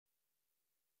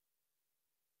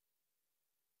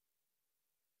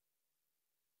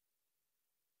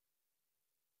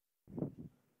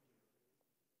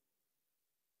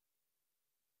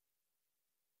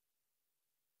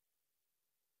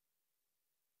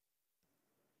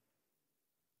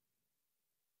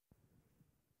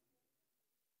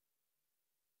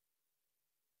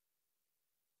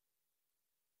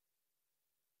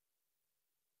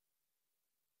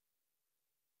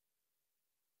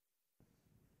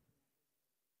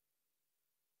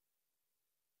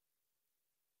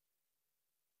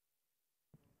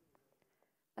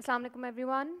Assalamu alaikum,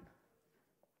 everyone.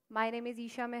 My name is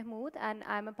Isha Mahmood, and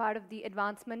I'm a part of the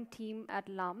advancement team at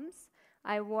LUMS.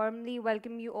 I warmly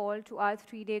welcome you all to our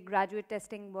 3-day graduate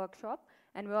testing workshop,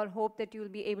 and we all hope that you'll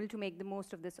be able to make the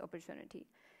most of this opportunity.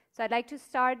 So I'd like to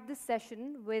start this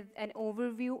session with an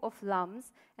overview of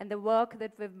LUMS and the work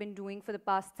that we've been doing for the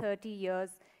past 30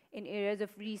 years in areas of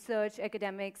research,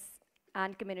 academics,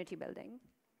 and community building.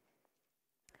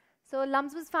 So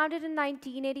LUMS was founded in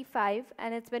 1985,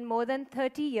 and it's been more than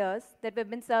 30 years that we've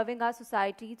been serving our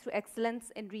society through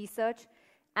excellence in research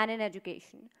and in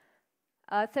education.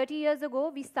 30 years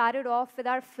ago, we started off with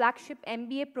our flagship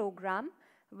MBA program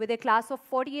with a class of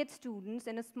 48 students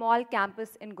in a small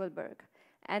campus in Gulbarg.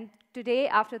 And today,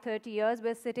 after 30 years,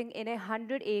 we're sitting in a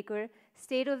 100-acre,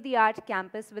 state-of-the-art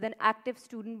campus with an active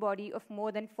student body of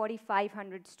more than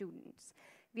 4,500 students.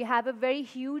 We have a very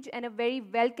huge and a very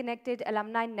well-connected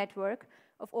alumni network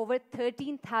of over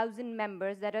 13,000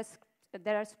 members that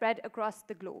are spread across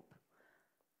the globe.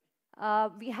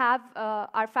 We have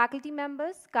our faculty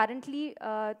members. Currently,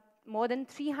 more than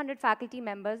 300 faculty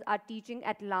members are teaching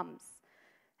at LUMS.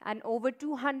 And over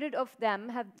 200 of them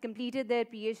have completed their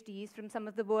PhDs from some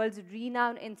of the world's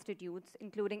renowned institutes,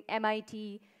 including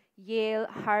MIT, Yale,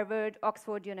 Harvard,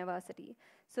 Oxford University.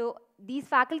 So these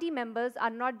faculty members are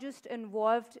not just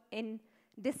involved in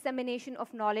dissemination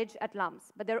of knowledge at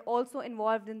LUMS, but they're also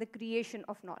involved in the creation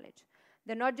of knowledge.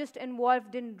 They're not just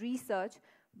involved in research,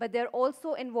 but they're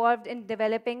also involved in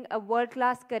developing a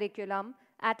world-class curriculum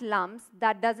at LUMS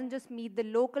that doesn't just meet the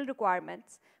local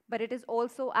requirements, but it is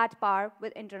also at par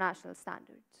with international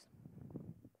standards.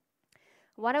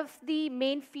 One of the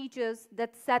main features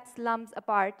that sets LUMS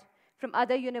apart from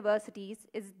other universities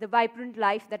is the vibrant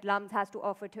life that LUMS has to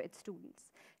offer to its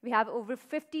students. We have over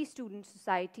 50 student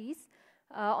societies.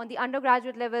 On the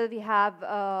undergraduate level, we have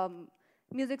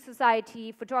music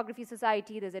society, photography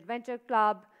society, there's adventure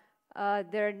club.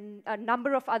 There are a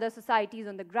number of other societies.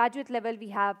 On the graduate level, we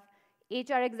have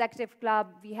HR executive club,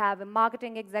 we have a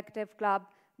marketing executive club,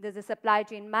 there's a supply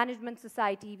chain management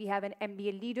society, we have an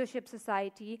MBA leadership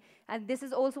society, and this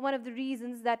is also one of the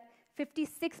reasons that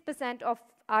 56% of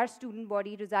our student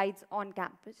body resides on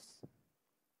campus.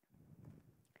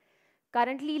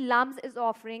 Currently, LUMS is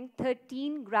offering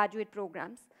 13 graduate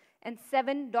programs and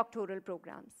 7 doctoral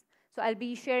programs. So I'll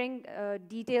be sharing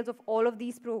details of all of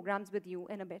these programs with you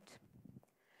in a bit.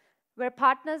 We're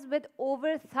partners with over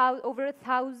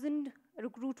 1,000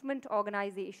 recruitment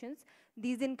organizations.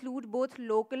 These include both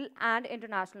local and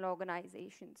international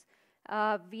organizations.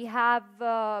 We're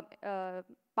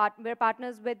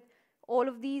partners with all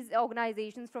of these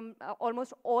organizations from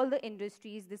almost all the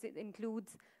industries. This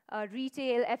includes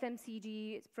retail,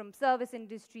 FMCG, from service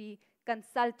industry,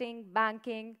 consulting,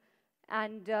 banking,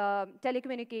 and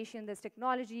telecommunication, there's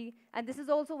technology. And this is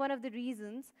also one of the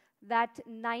reasons that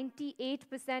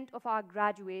 98% of our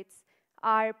graduates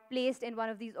are placed in one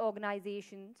of these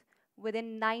organizations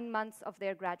within 9 months of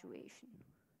their graduation.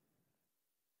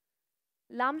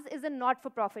 LUMS is a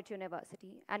not-for-profit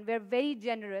university, and we're very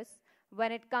generous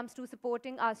when it comes to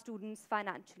supporting our students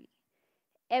financially.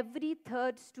 Every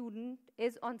third student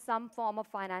is on some form of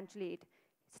financial aid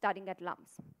studying at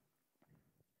LUMS.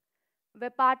 We're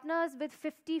partners with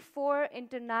 54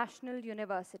 international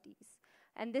universities,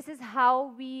 and this is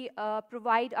how we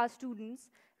provide our students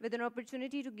with an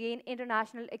opportunity to gain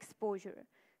international exposure.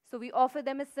 So we offer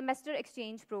them a semester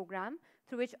exchange program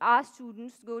through which our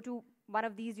students go to one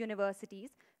of these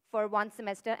universities for 1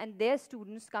 semester, and their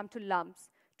students come to LUMS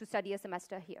to study a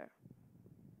semester here.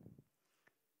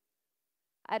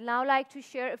 I'd now like to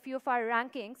share a few of our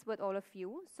rankings with all of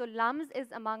you. So LUMS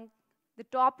is among the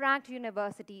top-ranked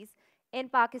universities in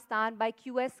Pakistan by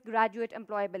QS Graduate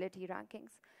Employability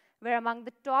Rankings. We're among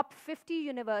the top 50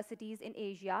 universities in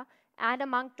Asia and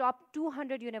among top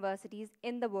 200 universities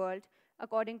in the world,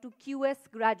 according to QS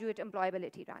Graduate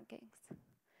Employability Rankings.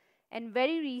 And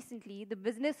very recently, the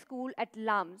business school at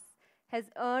LUMS has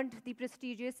earned the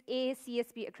prestigious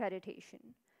AACSB accreditation.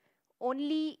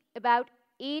 Only about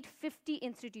 850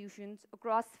 institutions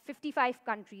across 55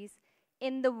 countries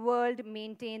in the world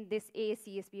maintain this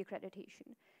AACSB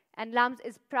accreditation. And LUMS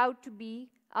is proud to be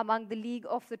among the league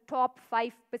of the top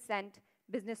 5%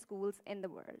 business schools in the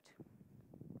world.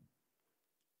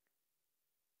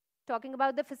 Talking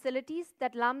about the facilities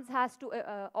that LUMS has to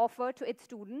offer to its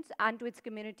students and to its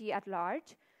community at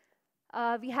large.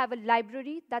 We have a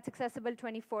library that's accessible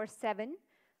 24/7.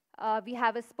 We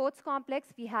have a sports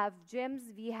complex, we have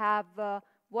gyms, we have a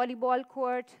volleyball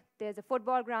court, there's a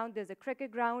football ground, there's a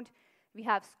cricket ground, we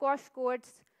have squash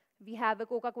courts, we have a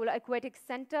Coca-Cola Aquatic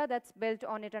Center that's built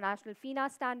on international FINA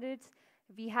standards.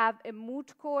 We have a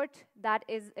moot court that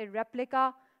is a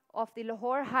replica of the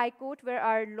Lahore High Court, where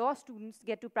our law students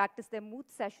get to practice their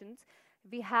moot sessions.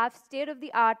 We have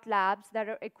state-of-the-art labs that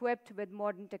are equipped with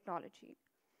modern technology.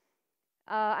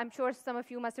 I'm sure some of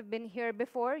you must have been here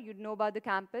before. You'd know about the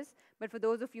campus. But for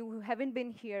those of you who haven't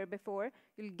been here before,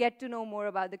 you'll get to know more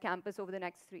about the campus over the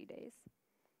next 3 days.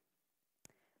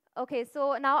 OK,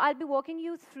 so now I'll be walking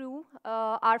you through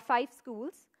our 5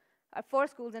 schools, 4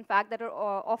 schools, in fact, that are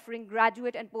offering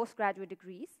graduate and postgraduate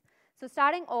degrees. So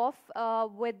starting off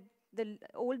with the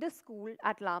oldest school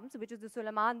at LUMS, which is the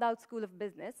Sulaiman Daud School of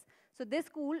Business. So this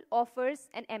school offers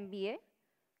an MBA,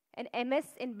 an MS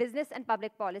in Business and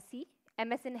Public Policy,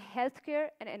 MS in Healthcare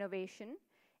and Innovation,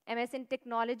 MS in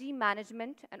Technology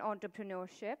Management and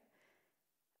Entrepreneurship,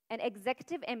 an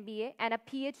Executive MBA, and a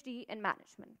PhD in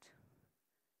Management.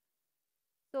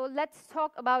 So let's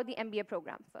talk about the MBA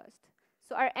program first.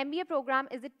 So our MBA program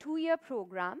is a 2-year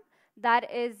program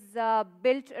that is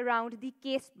built around the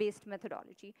case-based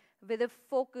methodology with a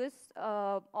focus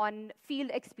on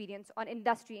field experience, on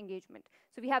industry engagement.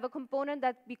 So we have a component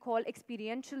that we call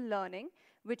experiential learning,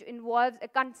 which involves a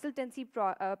consultancy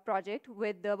project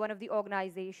with one of the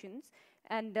organizations.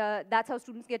 And that's how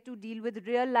students get to deal with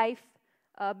real-life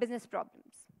business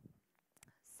problems.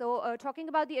 So talking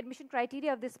about the admission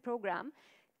criteria of this program,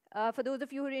 for those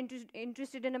of you who are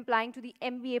interested in applying to the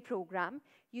MBA program,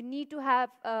 you need to have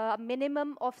a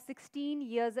minimum of 16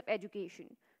 years of education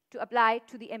to apply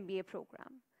to the MBA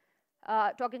program.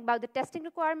 Talking about the testing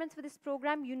requirements for this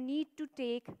program, you need to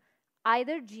take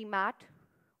either GMAT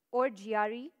or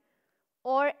GRE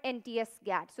or NTS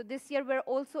GAT. So this year, we're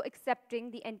also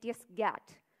accepting the NTS GAT.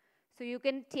 So you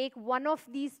can take one of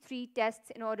these 3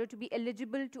 tests in order to be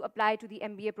eligible to apply to the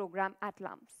MBA program at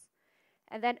LUMS.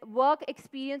 And then work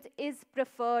experience is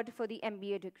preferred for the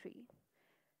MBA degree.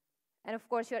 And of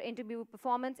course, your interview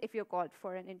performance if you're called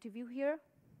for an interview here.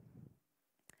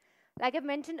 Like I've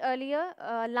mentioned earlier,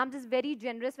 LUMS is very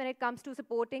generous when it comes to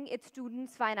supporting its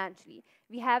students financially.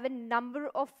 We have a number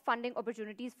of funding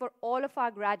opportunities for all of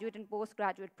our graduate and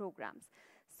postgraduate programs.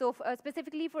 So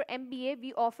specifically for MBA,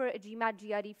 we offer a GMAT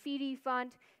GRE fee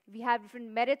refund. We have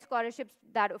different merit scholarships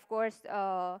that, of course,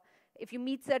 if you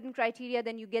meet certain criteria,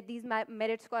 then you get these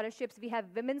merit scholarships. We have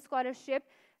women's scholarship,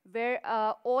 where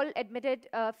all admitted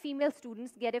female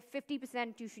students get a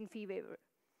 50% tuition fee waiver.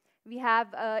 We have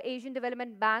Asian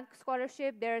Development Bank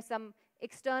scholarship. There are some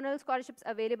external scholarships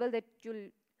available that you'll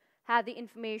have the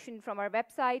information from our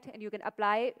website, and you can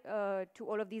apply to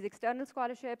all of these external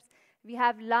scholarships. We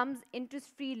have LUMS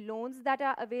interest-free loans that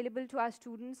are available to our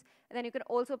students, and then you can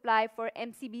also apply for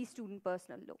MCB student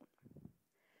personal loan.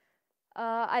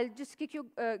 I'll just give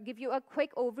you a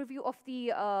quick overview of the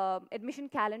admission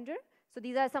calendar. So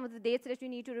these are some of the dates that you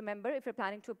need to remember if you're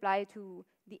planning to apply to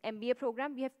the MBA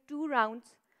program. We have 2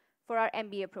 rounds for our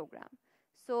MBA program.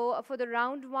 So for the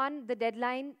round 1, the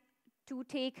deadline to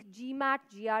take GMAT,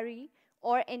 GRE,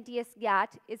 or NTS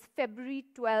GAT is February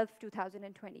 12,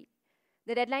 2020.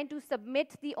 The deadline to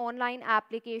submit the online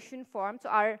application form, so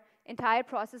our entire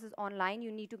process is online.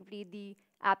 You need to complete the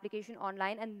application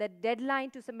online, and the deadline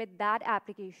to submit that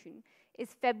application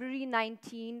is February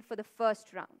 19 for the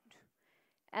first round.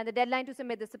 And the deadline to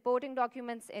submit the supporting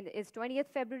documents is 20th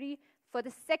February. For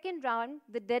the second round,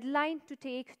 the deadline to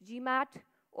take GMAT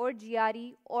or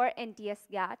GRE or NTS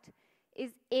GAT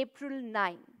is April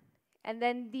 9. And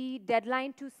then the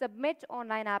deadline to submit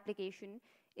online application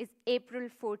is April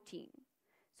 14.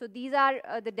 So these are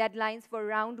the deadlines for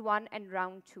round 1 and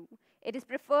round 2. It is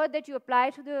preferred that you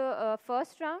apply to the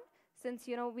first round, since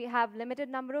we have limited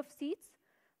number of seats.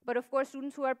 But of course,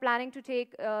 students who are planning to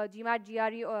take GMAT,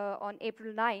 GRE on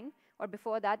April 9 or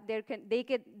before that,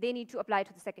 they need to apply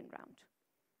to the second round.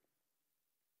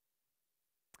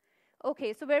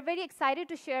 Okay, so we're very excited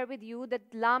to share with you that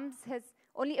LUMS has,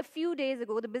 only a few days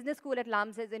ago, the business school at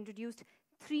LUMS has introduced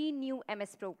 3 new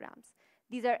MS programs.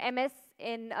 These are MS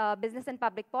in Business and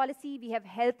Public Policy. We have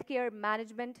Healthcare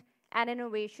Management and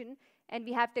Innovation, and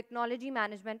we have Technology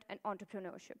Management and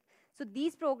Entrepreneurship. So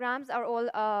these programs are all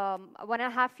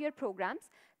 1.5-year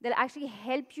programs. They'll actually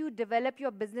help you develop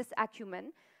your business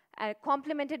acumen,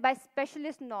 complemented by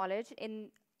specialist knowledge in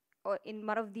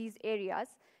one of these areas.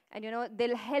 And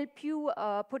they'll help you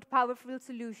put powerful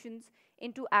solutions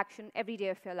into action every day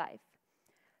of your life.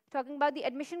 Talking about the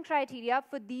admission criteria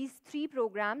for these 3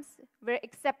 programs, we're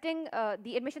accepting,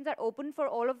 the admissions are open for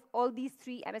all these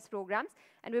 3 MS programs,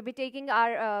 and we'll be taking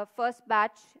our first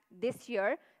batch this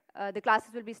year. The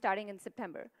classes will be starting in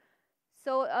September.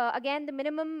 So again, the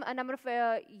minimum number of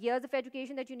years of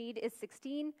education that you need is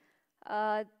 16.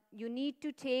 You need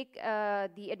to take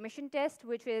the admission test,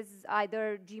 which is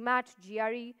either GMAT,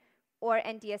 GRE, or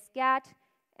NTS GAT.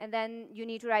 And then you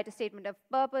need to write a statement of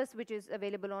purpose, which is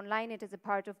available online. It is a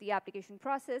part of the application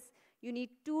process. You need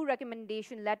 2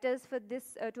 recommendation letters for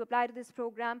this to apply to this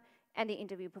program, and the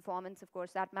interview performance, of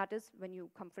course, that matters when you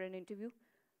come for an interview.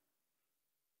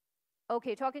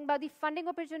 Okay, talking about the funding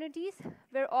opportunities,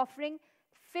 we're offering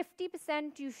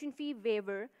 50% tuition fee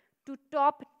waiver to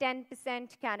top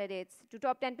 10% candidates, to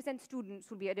top 10% students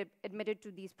who will be admitted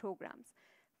to these programs.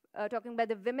 Talking about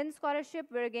the women's scholarship,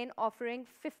 we're again offering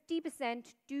 50%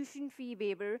 tuition fee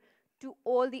waiver to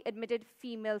all the admitted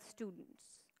female students.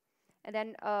 And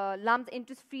then LUMS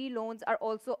interest-free loans are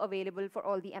also available for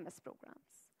all the MS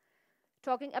programs.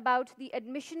 Talking about the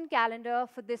admission calendar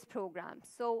for this program.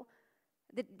 So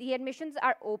the admissions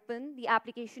are open, the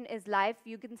application is live,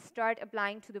 you can start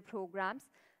applying to the programs.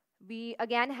 We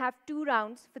again have 2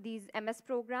 rounds for these MS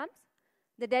programs.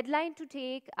 The deadline to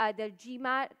take either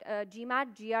GMAT,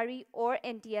 GRE, or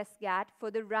NTS GAT for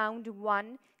the round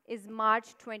 1 is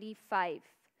March 25.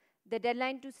 The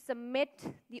deadline to submit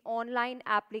the online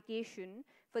application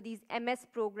for these MS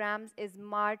programs is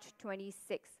March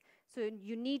 26. So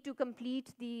you need to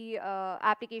complete the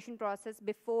application process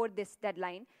before this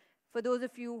deadline for those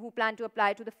of you who plan to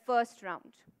apply to the first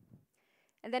round.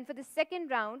 And then for the second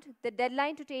round, the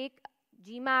deadline to take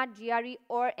GMAT, GRE,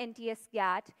 or NTS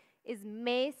GAT is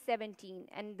May 17,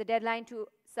 and the deadline to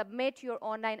submit your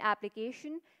online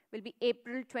application will be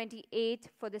April 28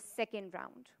 for the second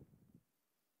round.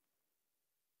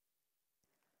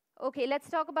 Okay, let's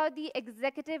talk about the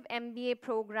Executive MBA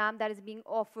program that is being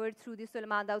offered through the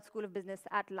Suleiman Daoud School of Business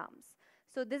at LUMS.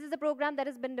 So this is a program that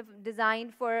has been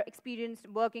designed for experienced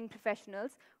working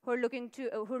professionals who are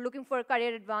looking for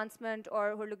career advancement,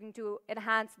 or who are looking to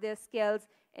enhance their skills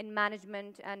in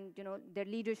management and their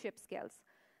leadership skills.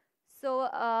 So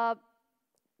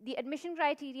the admission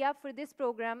criteria for this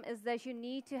program is that you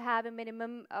need to have a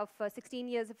minimum of 16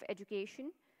 years of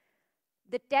education.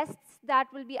 The tests that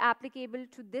will be applicable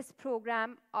to this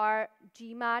program are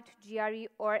GMAT, GRE,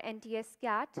 or NTS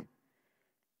GAT.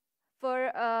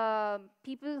 For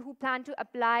people who plan to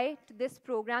apply to this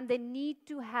program, they need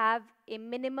to have a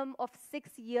minimum of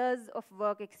 6 years of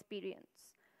work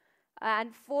experience.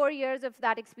 And 4 years of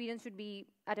that experience should be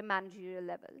at a managerial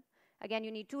level. Again,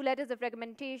 you need 2 letters of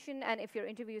recommendation, and if your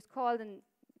interview is called, then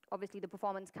obviously the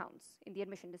performance counts in the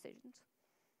admission decisions.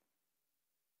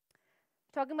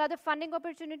 Talking about the funding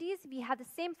opportunities, we have the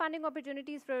same funding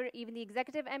opportunities for even the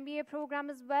Executive MBA program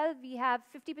as well. We have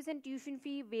 50% tuition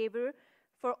fee waiver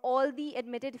for all the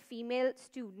admitted female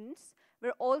students.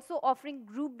 We're also offering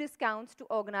group discounts to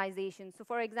organizations. So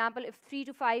for example, if 3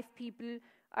 to 5 people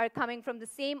are coming from the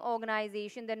same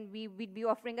organization, then we'd be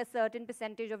offering a certain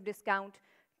percentage of discount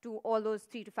to all those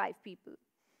 3 to 5 people.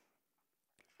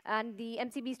 And the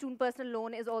MCB student personal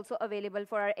loan is also available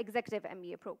for our Executive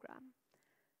MBA program.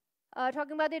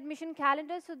 Talking about the admission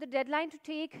calendar, so the deadline to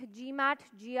take GMAT,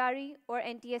 GRE, or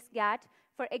NTS GAT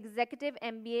for Executive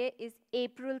MBA is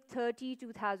April 30,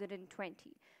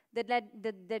 2020.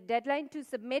 The deadline to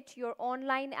submit your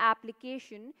online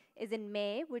application is in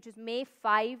May, which is May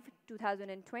 5,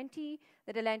 2020.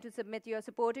 The deadline to submit your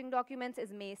supporting documents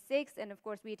is May 6, and of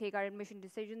course, we take our admission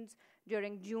decisions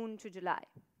during June to July.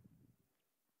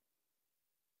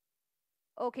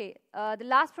 Okay, the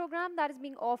last program that is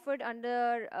being offered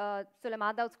under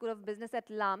Suleiman Daoud School of Business at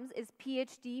LUMS is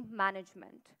PhD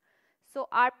Management. So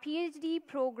our PhD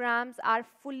programs are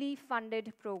fully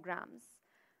funded programs.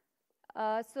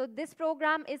 So this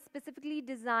program is specifically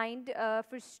designed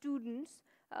for students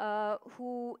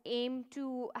who aim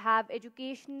to have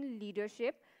educational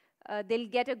leadership. They'll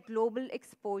get a global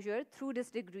exposure through this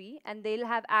degree, and they'll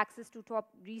have access to top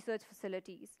research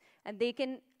facilities. And they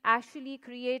can actually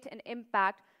create an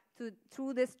impact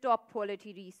through this top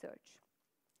quality research.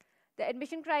 The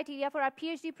admission criteria for our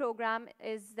PhD program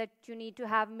is that you need to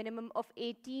have a minimum of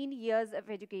 18 years of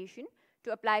education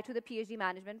to apply to the PhD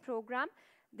management program.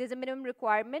 There's a minimum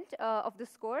requirement of the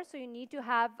score, so you need to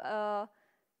have a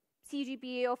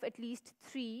CGPA of at least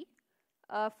 3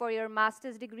 for your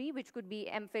master's degree, which could be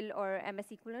MPhil or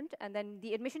MS equivalent. And then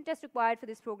the admission test required for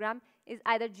this program is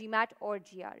either GMAT or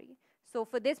GRE. So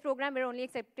for this program, we're only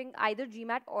accepting either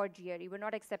GMAT or GRE. We're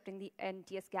not accepting the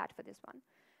NTS GAT for this one.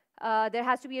 There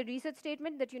has to be a research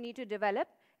statement that you need to develop.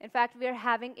 In fact, we're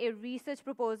having a research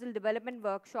proposal development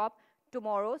workshop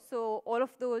tomorrow. So all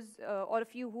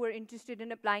of you who are interested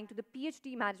in applying to the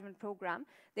PhD management program,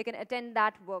 they can attend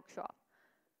that workshop.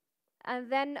 And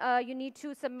then you need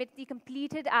to submit the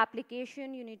completed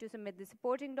application. You need to submit the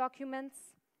supporting documents.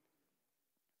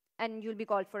 And you'll be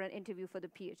called for an interview for the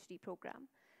PhD program.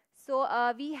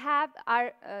 So we have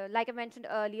our, like I mentioned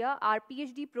earlier, our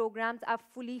PhD programs are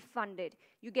fully funded.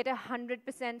 You get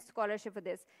 100% scholarship for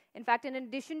this. In fact, in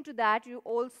addition to that, you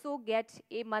also get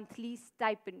a monthly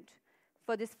stipend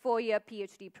for this 4-year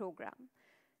PhD program.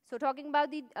 So talking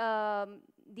about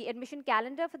the admission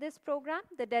calendar for this program,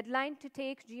 the deadline to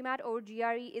take GMAT or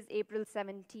GRE is April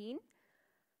 17.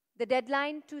 The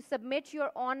deadline to submit your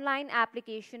online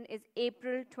application is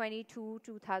April 22,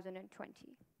 2020.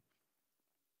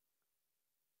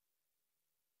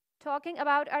 Talking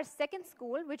about our second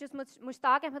school, which is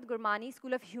Mushtaq Ahmed Gurmani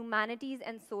School of Humanities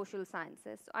and Social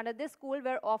Sciences. So under this school,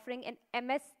 we're offering an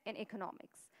MS in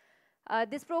economics.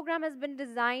 This program has been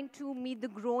designed to meet the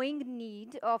growing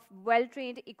need of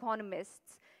well-trained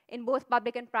economists in both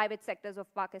public and private sectors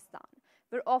of Pakistan.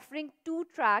 We're offering 2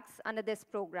 tracks under this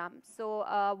program. So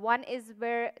one is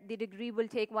where the degree will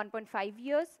take 1.5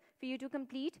 years for you to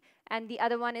complete, and the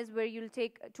other one is where you'll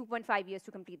take 2.5 years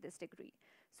to complete this degree.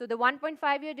 So the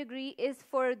 1.5-year degree is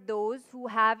for those who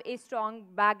have a strong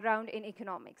background in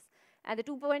economics. And the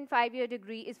 2.5-year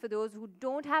degree is for those who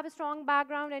don't have a strong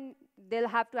background and they'll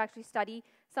have to actually study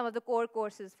some of the core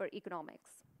courses for economics.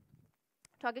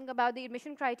 Talking about the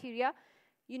admission criteria,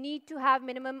 you need to have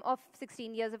minimum of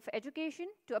 16 years of education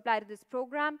to apply to this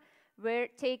program. We're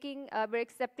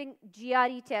accepting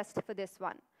GRE test for this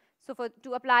one. So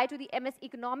to apply to the MS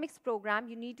Economics program,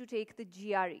 you need to take the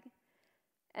GRE.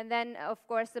 And then, of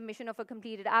course, submission of a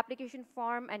completed application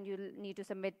form, and you'll need to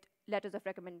submit letters of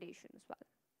recommendation as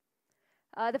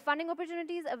well. The funding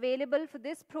opportunities available for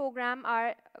this program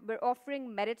are, we're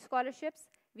offering merit scholarships.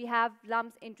 We have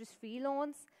LUMS interest-free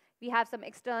loans. We have some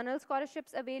external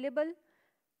scholarships available.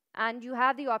 And you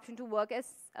have the option to work as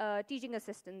teaching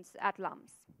assistants at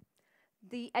LUMS.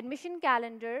 The admission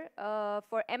calendar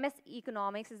for MS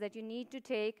Economics is that you need to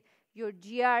take your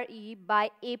GRE by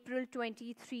April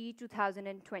 23,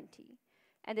 2020.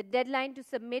 And the deadline to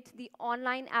submit the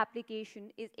online application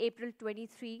is April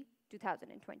 23,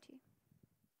 2020.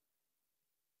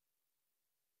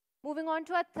 Moving on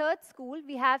to our third school,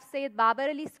 we have Syed Babar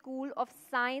Ali School of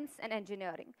Science and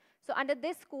Engineering. So under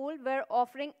this school, we're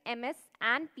offering MS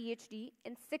and PhD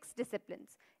in 6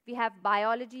 disciplines. We have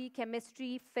biology,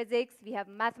 chemistry, physics, we have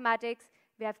mathematics,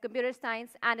 we have computer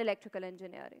science, and electrical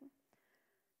engineering.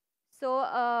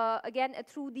 So again,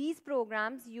 through these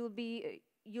programs, you'll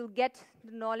get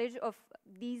the knowledge of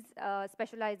these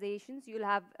specializations. You'll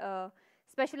have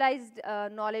specialized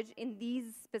knowledge in these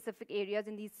specific areas,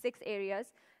 in these 6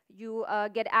 areas. You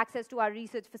get access to our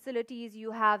research facilities.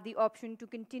 You have the option to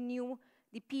continue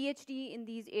the PhD in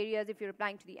these areas. If you're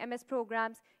applying to the MS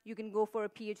programs, you can go for a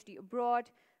PhD abroad.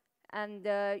 And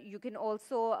you can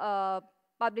also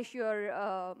publish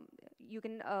your, you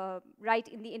can write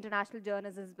in the international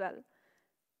journals as well.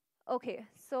 Okay,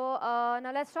 so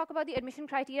now let's talk about the admission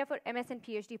criteria for MS and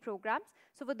PhD programs.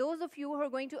 So for those of you who are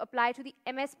going to apply to the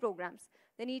MS programs,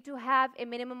 they need to have a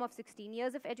minimum of 16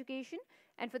 years of education.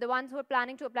 And for the ones who are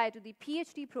planning to apply to the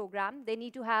PhD program, they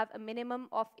need to have a minimum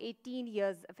of 18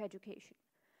 years of education.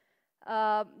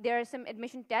 There are some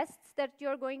admission tests that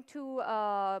you're going to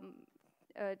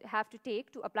have to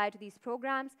take to apply to these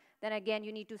programs. Then again,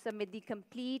 you need to submit the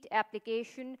complete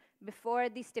application before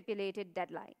the stipulated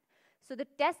deadline. So the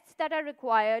tests that are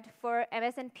required for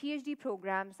MS and PhD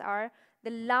programs are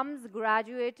the LUMS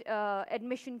Graduate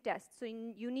Admission Test. So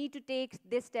you need to take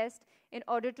this test in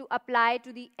order to apply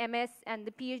to the MS and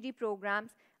the PhD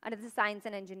programs under the Science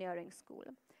and Engineering School.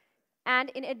 And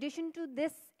in addition to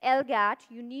this LGAT,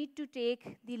 you need to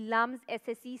take the LUMS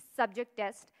SSE subject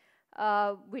test,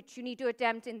 which you need to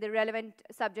attempt in the relevant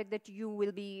subject that you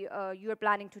are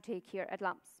planning to take here at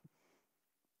LUMS.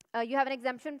 You have an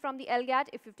exemption from the LGAT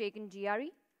if you've taken GRE.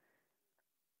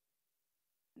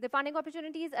 The funding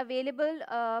opportunities available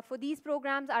for these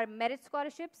programs are merit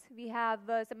scholarships. We have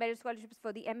some merit scholarships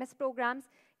for the MS programs.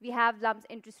 We have LUMS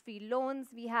interest-free loans.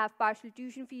 We have partial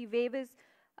tuition fee waivers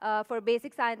for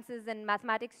basic sciences and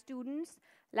mathematics students.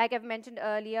 Like I've mentioned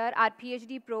earlier, our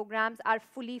PhD programs are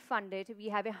fully funded. We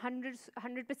have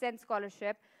 100%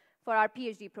 scholarship for our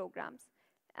PhD programs.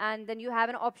 And then you have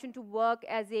an option to work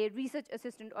as a research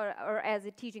assistant or as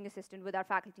a teaching assistant with our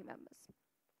faculty members.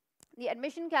 The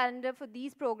admission calendar for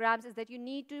these programs is that you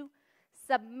need to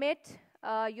submit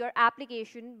your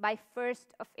application by 1st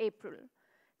of April.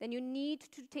 Then you need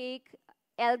to take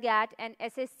LGAT and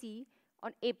SSC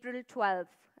on April 12th.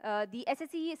 The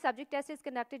SSC subject test is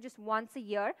conducted just once a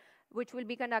year, which will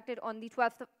be conducted on the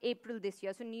 12th of April this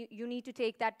year. So you need to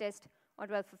take that test on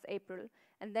 12th of April.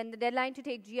 And then the deadline to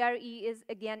take GRE is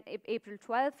again April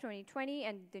 12th, 2020,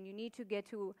 and then you need to get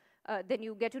to, then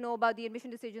you get to know about the admission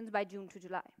decisions by June to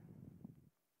July.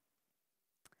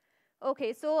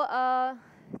 Okay, so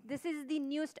this is the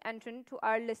newest entrant to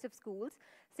our list of schools,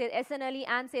 Sayyid Ehsan Ali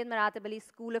and Sayyid Maratib Ali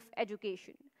School of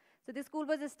Education. So this school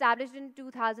was established in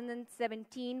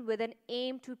 2017 with an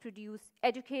aim to produce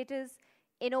educators,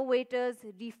 innovators,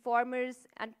 reformers,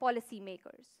 and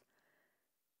policymakers.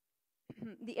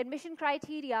 The admission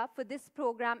criteria for this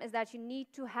program is that you need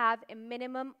to have a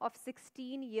minimum of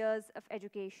 16 years of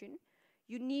education.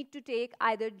 You need to take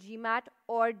either GMAT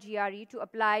or GRE to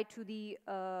apply to the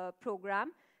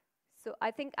program. So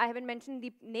I think I haven't mentioned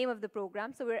the name of the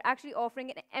program. So we're actually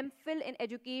offering an MPhil in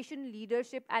Education,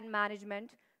 Leadership, and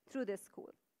Management through this school.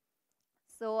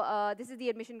 So this is the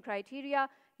admission criteria.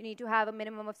 You need to have a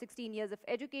minimum of 16 years of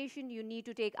education. You need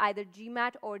to take either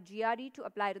GMAT or GRE to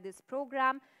apply to this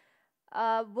program.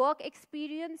 Work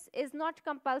experience is not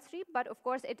compulsory, but of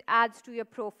course it adds to your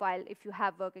profile if you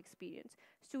have work experience.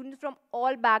 Students from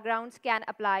all backgrounds can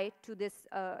apply to this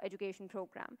education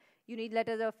program. You need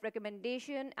letters of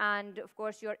recommendation, and of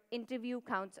course your interview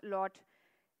counts a lot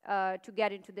to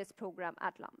get into this program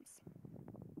at LUMS.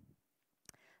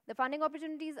 The funding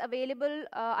opportunities available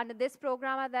under this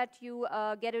program are that you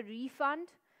get a refund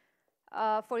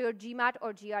for your GMAT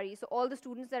or GRE. So all the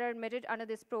students that are admitted under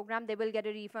this program, they will get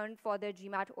a refund for their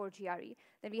GMAT or GRE.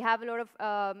 Then we have a lot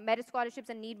of merit scholarships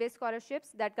and need-based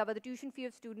scholarships that cover the tuition fee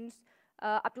of students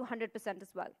up to 100% as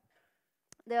well.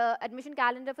 The admission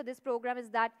calendar for this program is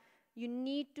that you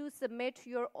need to submit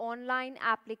your online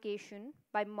application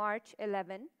by March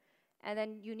 11, and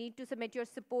then you need to submit your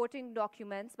supporting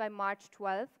documents by March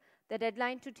 12. The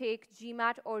deadline to take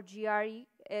GMAT or GRE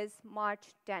is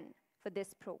March 10 for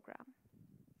this program.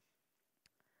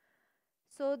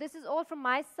 So this is all from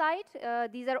my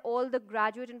side. These are all the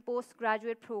graduate and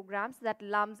postgraduate programs that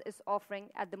LUMS is offering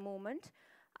at the moment.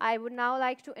 I would now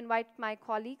like to invite my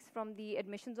colleagues from the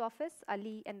admissions office,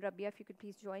 Ali and Rabia, if you could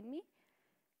please join me.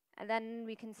 And then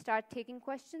we can start taking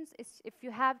questions. If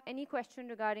you have any question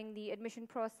regarding the admission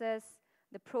process,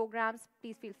 the programs,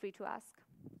 please feel free to ask.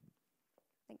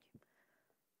 Thank you.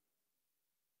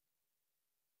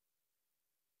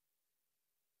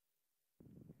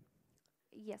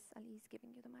 Yes, Ali is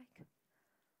giving you the mic.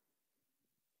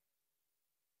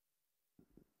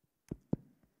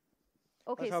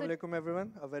 Okay, Assalamu alaikum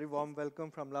everyone. A very warm welcome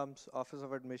from LUMS Office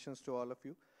of Admissions to all of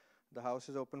you. The house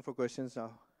is open for questions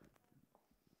now.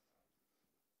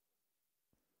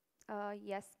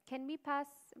 Yes, can we pass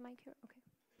the mic here? Okay.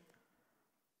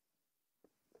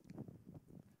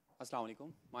 Assalamu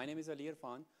alaikum. My name is Ali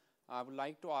Irfan. I would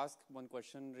like to ask one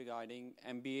question regarding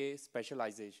MBA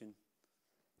specialization.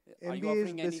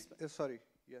 MBA is sorry,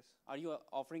 yes. Are you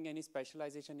offering any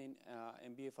specialization in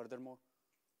MBA furthermore?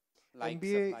 Like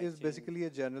MBA is basically a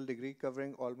general degree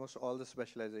covering almost all the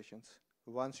specializations.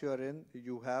 Once you are in,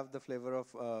 you have the flavor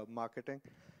of marketing,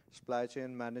 supply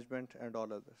chain management, and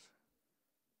all others.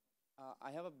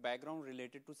 I have a background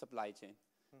related to supply chain.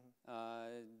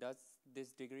 Does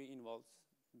this degree involves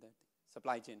that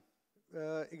supply chain?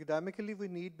 Academically, we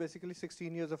need basically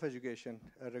 16 years of education,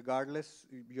 regardless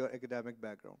your academic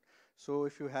background. So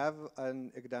if you have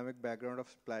an academic background of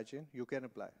supply chain, you can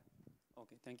apply.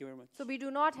 Okay, thank you very much. So we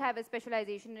do not have a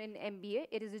specialization in MBA.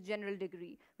 It is a general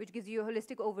degree, which gives you a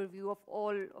holistic overview of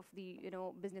all of the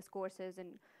business courses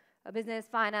and business,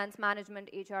 finance, management,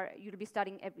 HR. You'll be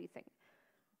studying everything.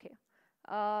 Okay.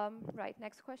 Right,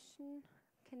 next question.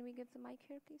 Can we give the mic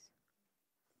here, please?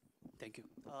 Thank you.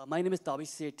 My name is Tavish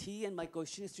Sethi, and my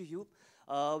question is to you.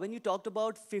 When you talked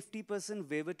about 50%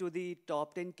 waiver to the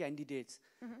top 10 candidates,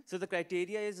 so the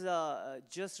criteria is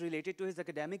just related to his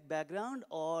academic background,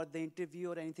 or the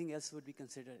interview or anything else would be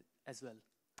considered as well?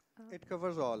 It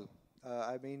covers all.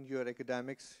 I mean, your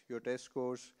academics, your test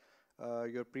scores,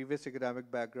 your previous academic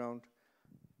background.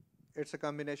 It's a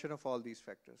combination of all these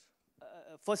factors.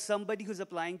 For somebody who's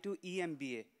applying to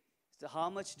EMBA, so how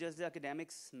much does the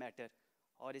academics matter?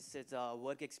 Or is it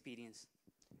work experience?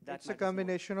 It's a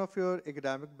combination of your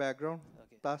academic background,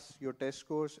 plus your test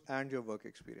scores and your work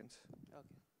experience.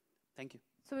 Okay, thank you.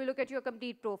 So we look at your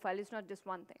complete profile. It's not just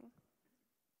one thing.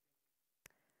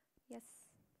 Yes.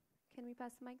 Can we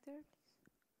pass the mic there, please?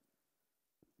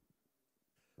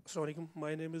 Assalamu alaikum.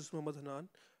 My name is Mohammad Hanan.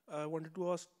 I wanted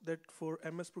to ask that for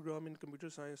MS program in computer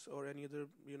science or any other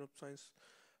science,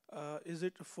 is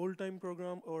it a full-time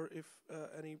program, or if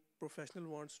any professional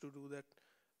wants to do that?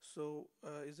 So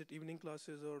is it evening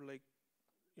classes or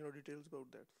details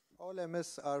about that? All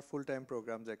MS are full-time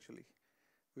programs actually.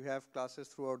 We have classes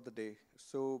throughout the day.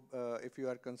 So if you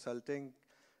are consulting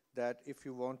that if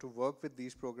you want to work with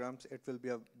these programs, it will be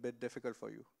a bit difficult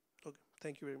for you. Okay,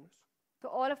 thank you very much. So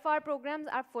all of our programs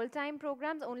are full-time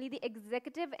programs. Only the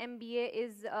executive MBA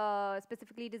is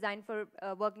specifically designed for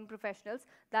working professionals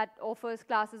that offers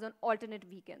classes on alternate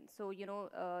weekends. So, you know,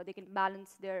 they can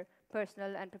balance their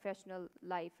personal and professional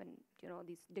life and, you know,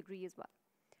 this degree as well.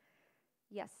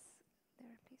 Yes,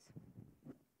 there, please.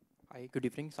 Hi, good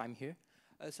evening. So I'm here.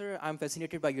 Sir, I'm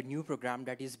fascinated by your new program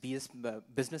that is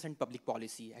Business and Public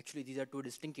Policy. Actually, these are two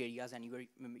distinct areas, and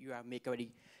you have make a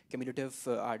very cumulative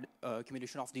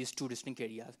accumulation of these two distinct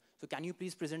areas. So can you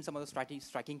please present some of the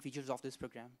striking features of this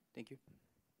program? Thank you.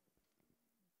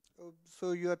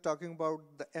 So you are talking about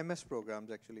the MS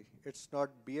programs actually. It's not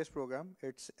BS program,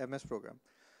 it's MS program.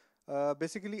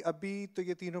 Basically, अभी तो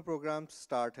ये तीनों programs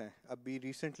start हैं. अभी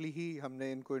recently ही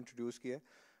हमने इनको introduce किया.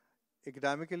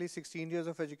 Academically 16 years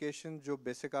of education जो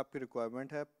basic आपकी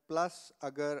requirement है, plus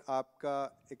अगर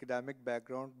आपका academic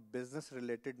background business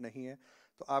related नहीं है,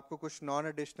 तो आपको कुछ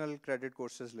non-additional credit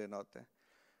courses लेना होते हैं.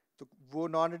 तो वो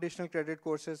non-additional credit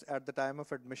courses at the time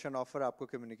of admission offer आपको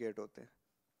communicate होते हैं.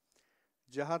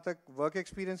 जहाँ तक work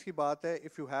experience की बात है,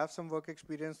 if you have some work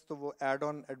experience तो वो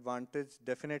add-on advantage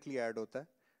definitely add होता है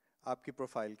आपकी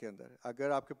profile के अंदर.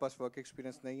 अगर आपके पास work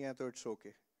experience नहीं है तो it's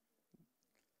okay.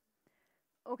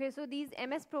 Okay, so these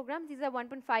MS programs, these are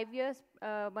 1.5 year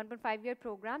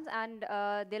programs, and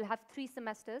they'll have 3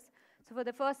 semesters. So for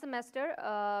the first semester,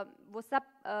 वो सब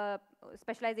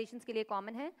specializations के लिए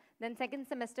common है. Then second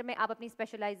semester में आप अपनी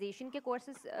specialization के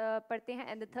courses पढ़ते हैं,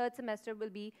 and the third semester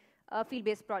will be a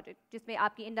field-based project, जिसमें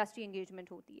आपकी industry engagement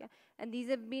होती है. And these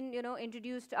have been, you know,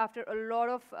 introduced after a lot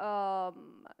of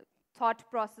thought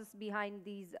process behind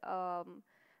these.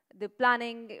 The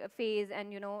planning phase,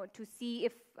 and you know, to see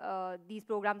if these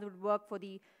programs would work for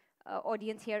the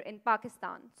audience here in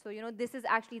Pakistan. So you know, this is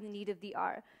actually the need of the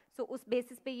hour. So उस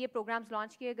basis पे ये programs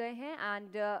launch किए गए हैं,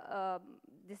 and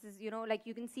this is, you know, like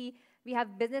you can see, we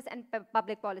have business and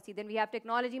public policy, then we have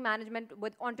technology management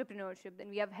with entrepreneurship, then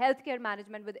we have healthcare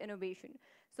management with innovation.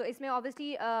 So इसमें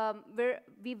obviously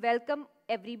we welcome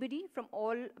everybody from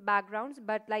all backgrounds,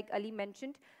 but like Ali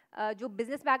mentioned, जो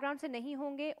business background से नहीं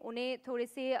होंगे उन्हें थोड़े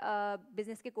से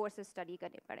business के courses study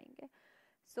करने पड़ेंगे.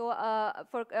 So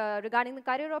for regarding the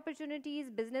career opportunities,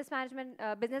 business management,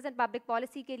 business and public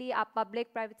policy के लिए आप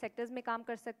public private sectors में काम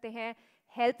कर सकते हैं.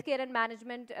 Healthcare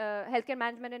management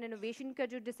and innovation का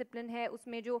जो discipline है,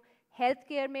 उसमें जो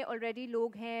healthcare में already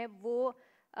लोग हैं वो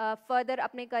further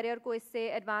अपने career को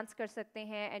इससे advance कर सकते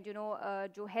हैं, and you know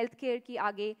जो healthcare की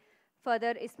आगे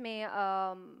further इसमें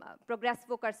progress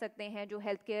वो कर सकते हैं. जो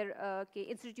healthcare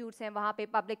के institutes हैं वहाँ पे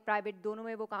public private दोनों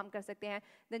में वो काम कर सकते हैं.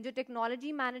 Then जो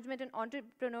technology management and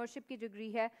entrepreneurship की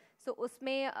degree है, so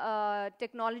उसमें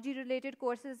technology related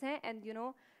courses हैं, and you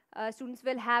know students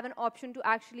will have an option to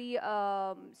actually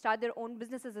start their own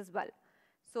businesses as well.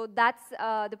 So that's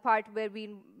the part where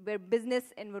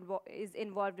business is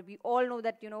involved. We all know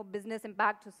that, you know, business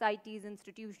impacts societies,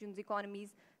 institutions,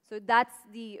 economies. So that's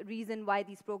the reason why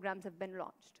these programs have been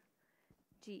launched.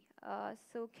 Gee,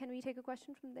 so can we take a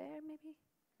question from there, maybe?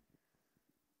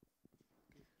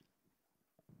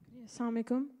 Assalamu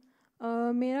alaikum.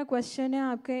 मेरा question है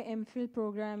आपके MPhil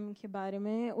programme के बारे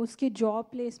में. उसकी job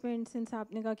placement, since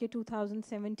आपने कहा कि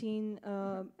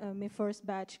 2017 में फर्स्ट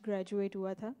बैच ग्रेजुएट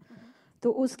हुआ था,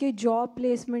 तो उसके जॉब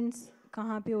प्लेसमेंट्स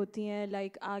कहाँ पे होती हैं,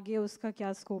 लाइक आगे उसका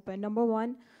क्या स्कोप है? नंबर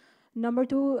 1. नंबर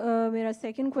 2, मेरा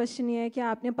सेकंड क्वेश्चन ये है कि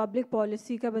आपने पब्लिक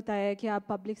पॉलिसी का बताया कि आप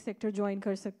पब्लिक सेक्टर ज्वाइन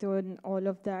कर सकते हो in all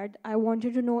of that. I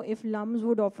wanted to know if lumps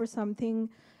would offer something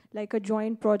like a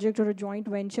joint project or a joint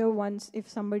venture once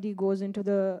if somebody goes into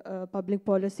the public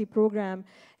policy program,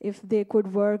 if they could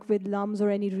work with LUMS or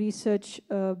any research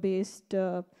based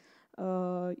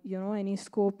you know, any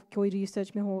scope, कोई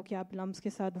research में हो कि आप LUMS के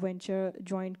साथ venture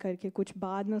join करके कुछ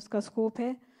बाद में उसका scope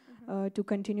है to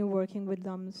continue working with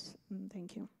LUMS. Thank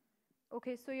you.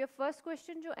 Okay, so your first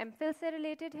question जो MPhil से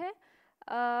related है,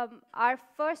 our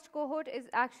first cohort is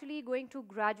actually going to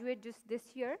graduate just this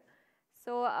year.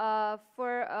 So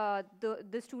for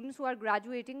the students who are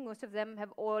graduating, most of them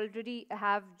have already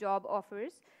have job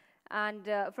offers and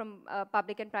from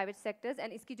public and private sectors.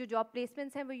 And इसकी जो job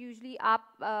placements हैं वो usually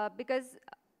आप because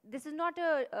this is not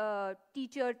a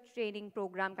teacher training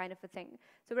program kind of a thing.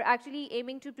 So we're actually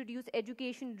aiming to produce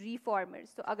education reformers.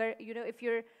 So agar, you know, if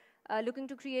you're looking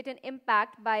to create an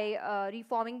impact by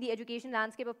reforming the education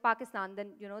landscape of Pakistan, then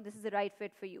you know this is the right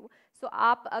fit for you. So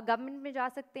आप government में जा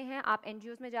सकते हैं, आप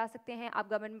NGOs में जा सकते हैं, आप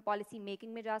government policy making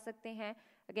में जा सकते हैं,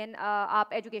 again आप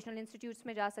educational institutes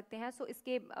में जा सकते हैं. So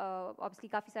इसके obviously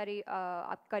काफ़ी सारे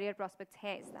आप career prospects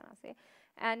हैं इस तरह से.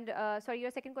 And sorry,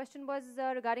 your second question was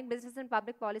regarding business and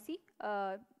public policy.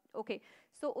 Okay,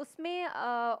 so उसमें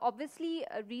obviously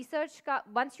research का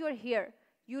once you're here,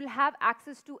 you'll have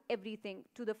access to everything,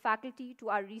 to the faculty, to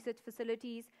our research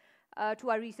facilities, to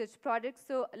our research projects.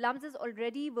 So LUMS is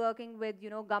already working with,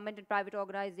 government and private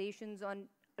organizations on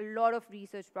a lot of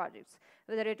research projects,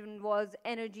 whether it involves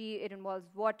energy, it involves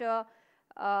water,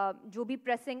 जो भी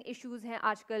pressing issues हैं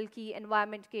आजकल की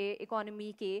environment के,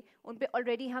 economy के, उन पे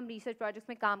already हम research projects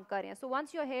में काम कर रहे हैं. So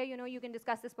once you're here, you can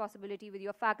discuss this possibility with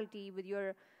your faculty, with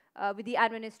your, with the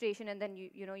administration, and then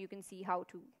you can see how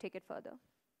to take it further.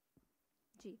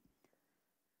 Ji,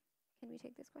 can we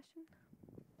take this question?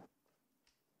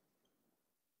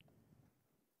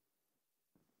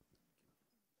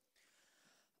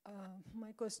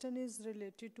 My question is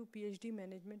related to PhD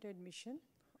management admission.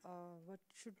 What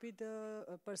should be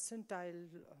the percentile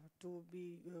to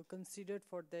be considered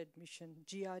for the admission,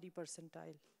 GRE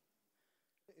percentile?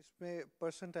 इसमें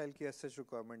percentile की ऐसा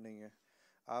requirement नहीं है.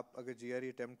 आप अगर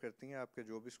GRE attempt करती हैं, आपके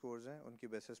जो भी scores हैं, उनकी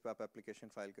basis पे आप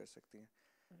application file कर सकती हैं.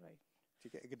 Right.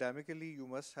 ठीक है. Academically, you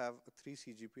must have 3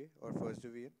 CGPA or first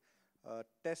division.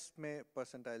 Test में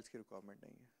percentiles की requirement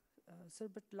नहीं है. Sir,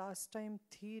 but last time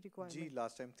थी requirement. जी,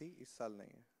 last time थी, इस साल नहीं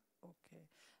है. Okay.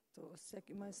 So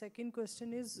my second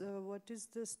question is, what is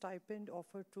the stipend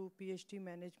offered to PhD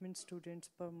management students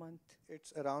per month?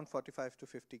 It's around 45 to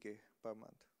 50K per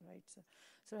month. Right, sir.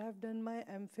 So I have done my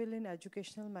MPhil in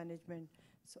educational management.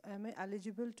 So am I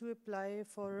eligible to apply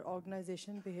for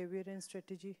organization behavior and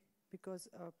strategy? Because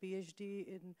PhD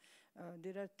in,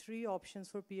 there are 3 options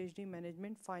for PhD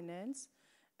management: finance,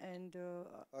 and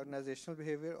organizational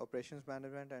behavior, operations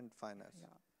management, and finance.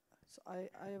 Yeah. So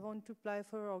I want to apply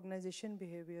for organization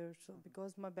behavior. So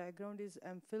because my background is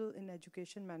MPhil in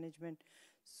education management,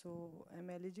 so am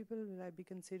I eligible? Will I be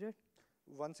considered?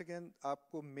 Once again,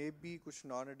 आपको maybe कुछ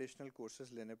non-additional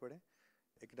courses लेने पड़े.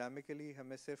 Academically,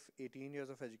 हमें सिर्फ 18 years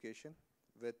of education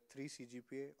with 3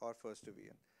 CGPA और first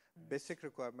division. Basic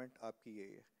requirement आपकी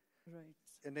यही है.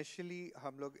 Right. Initially,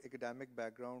 हम लोग academic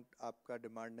background आपका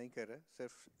demand नहीं कर रहे.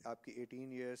 सिर्फ आपकी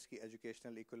 18 years की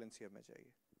educational equivalency हमें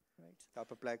चाहिए. Right. आप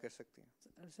apply कर सकती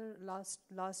हैं. Sir,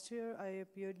 last year I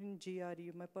appeared in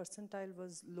GRE. My percentile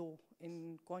was low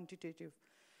in quantitative,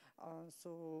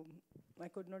 so I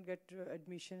could not get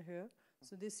admission here.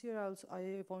 So this year also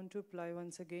I want to apply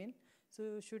once again.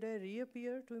 So should I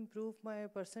reappear to improve my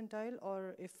percentile,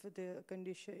 or if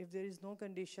there is no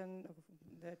condition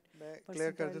that मैं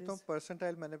clear कर देता हूँ.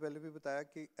 Percentile मैंने पहले भी बताया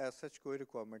कि as such कोई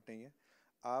requirement नहीं है.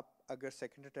 आप अगर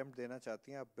second attempt देना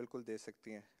चाहती हैं, आप बिल्कुल दे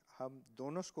सकती हैं. हम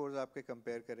दोनों scores आपके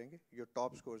compare करेंगे. Your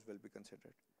top scores will be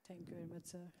considered. Thank you very much,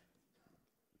 sir.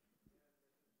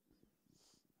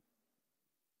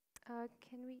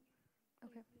 Can we?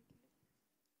 Okay.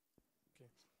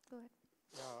 Okay. Go ahead.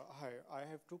 Hi, I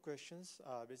have 2 questions.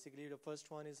 Basically, the first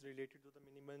one is related to the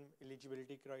minimum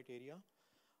eligibility criteria.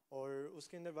 और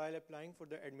उसके अंदर while applying for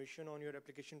the admission on your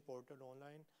application portal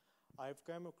online, I've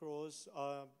come across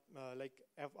like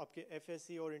आपके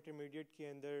FSC और intermediate के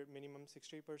अंदर minimum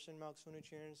 60% marks होने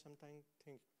चाहिए and something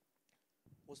think.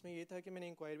 उसमें ये था कि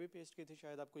मैंने inquiry भी paste की थी,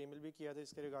 शायद आपको email भी किया था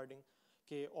इसके regarding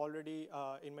कि already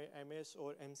in my MS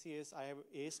or MCS I have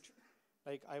aced,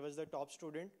 like I was the top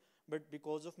student, but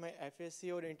because of my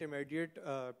FSC or intermediate,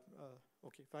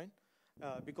 okay fine,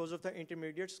 because of the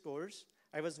intermediate scores,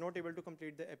 I was not able to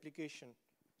complete the application.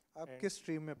 आप किस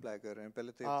stream में apply कर रहे हैं?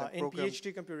 पहले तो in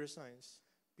PhD computer science.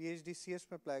 PhD CS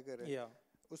में apply कर रहे हैं? Yeah.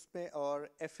 उसमें और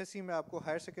FSC में आपको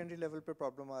higher secondary level पे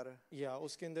problem आ रहा है? Yeah,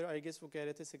 उसके अंदर I guess वो कह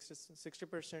रहे थे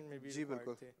 60% में भी जी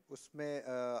बिल्कुल. उसमें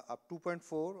आप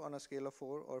 2.4 on a scale of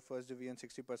 4 और first division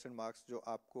 60% marks जो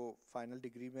आपको final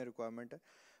degree में requirement है.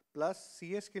 Plus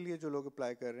CS के लिए जो लोग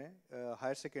apply कर रहे हैं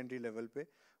higher secondary level पे,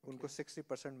 उनको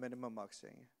 60% minimum marks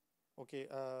चाहिए. Okay,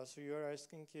 so you are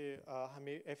asking कि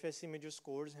हमें FSC में जो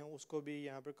scores हैं उसको भी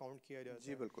यहाँ पर count किया जाता है?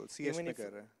 जी बिल्कुल. CS में कर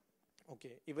रहे हैं.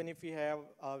 Okay, even if we have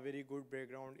a very good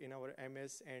background in our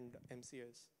MS and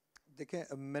MCS.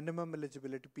 देखें minimum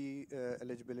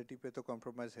eligibility पे तो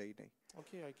compromise है ही नहीं.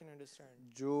 Okay, I can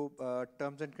understand. जो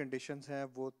terms and conditions हैं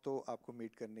वो तो आपको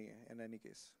meet करनी है in any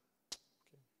case.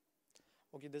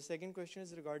 Okay, the second question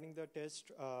is regarding the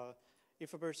test.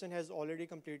 If a person has already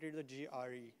completed the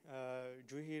GRE,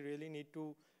 do he really need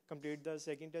to complete the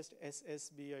second test,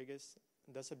 SSB, I guess,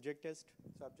 the subject test?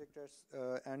 Subject test,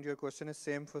 and your question is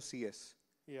same for CS?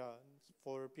 Yeah,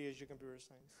 for PhD computer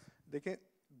science. देखिए,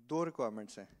 2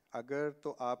 requirements हैं. अगर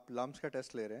तो आप LUMS का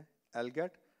test ले रहे हैं,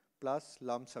 LGAT plus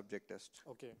LUMS subject test.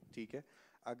 Okay. ठीक है.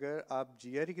 अगर आप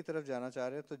GRE की तरफ जाना चाह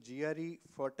रहे हैं, तो GRE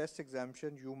for test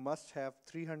exemption you must have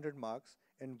 300 marks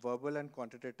in verbal and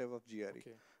quantitative of GRE.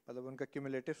 Okay. मतलब उनका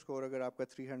cumulative score अगर आपका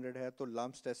 300 है, तो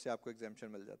LUMS test से आपको exemption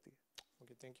मिल जाती है.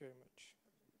 Okay, thank you very much.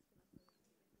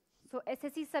 So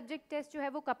SSC subject test जो है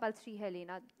वो कंपलसरी है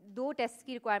लेना. 2 टेस्ट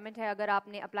की रिक्वायरमेंट है अगर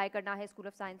आपने अप्लाई करना है school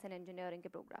of science and engineering के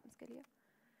प्रोग्राम्स के लिए.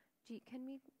 जी, can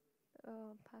we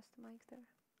pass the mic there.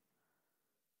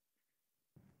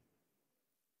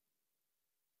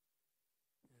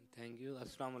 Thank you.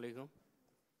 अस्सलाम वालेकुम.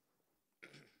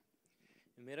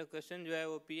 मेरा क्वेश्चन जो है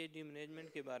वो पीएचडी मैनेजमेंट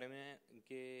के बारे में है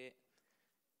कि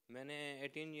मैंने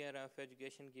 18 ईयर ऑफ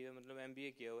एजुकेशन की है, मतलब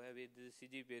एमबीए किया हुआ है विद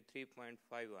सीजीपीए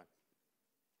 3.51,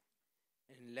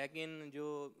 लेकिन जो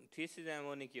थीसिस है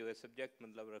वो नहीं किए हुए, सब्जेक्ट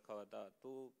मतलब रखा हुआ था. तो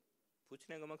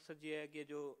पूछने का मकसद ये है कि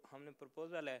जो हमने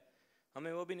प्रपोजल है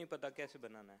हमें वो भी नहीं पता कैसे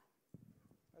बनाना है.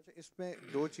 अच्छा, इसमें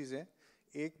 2 चीज़ें.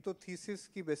 एक तो थीसिस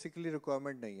की बेसिकली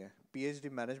रिक्वायरमेंट नहीं है. पीएचडी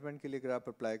मैनेजमेंट के लिए अगर आप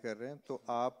अप्लाई कर रहे हैं तो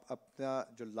आप अपना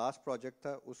जो लास्ट प्रोजेक्ट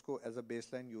था उसको एज अ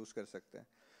बेसलाइन यूज़ कर सकते हैं.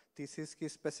 थीसिस की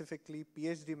स्पेसिफिकली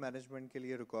पीएचडी मैनेजमेंट के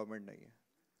लिए रिक्वायरमेंट नहीं है.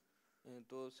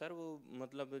 तो सर वो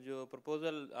मतलब जो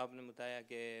प्रपोजल आपने बताया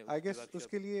कि आई गेस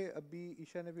उसके लिए अभी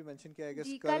ईशा ने भी मेंशन किया, आई गेस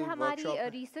जी, कल हमारी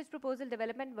workshop research proposal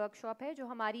development workshop है जो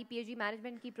हमारी पीएचडी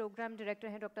मैनेजमेंट की प्रोग्राम डायरेक्टर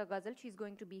हैं डॉक्टर गजल. She is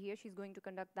going to be here, she is going to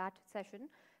conduct that session.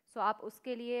 सो आप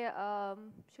उसके लिए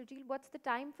शुजील, what's the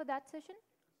time for that session?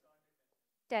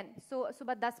 10. सो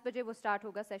सुबह 10 बजे वो स्टार्ट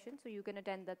होगा session, so you can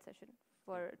attend that session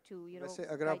for to वैसे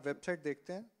अगर आप वेबसाइट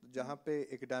देखते हैं जहाँ पे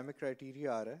एकेडमिक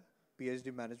क्राइटेरिया आ रहा है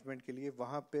पीएचडी मैनेजमेंट के लिए,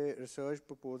 वहाँ पे रिसर्च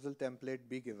प्रपोजल टेम्पलेट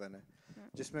भी गिवन है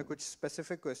जिसमें कुछ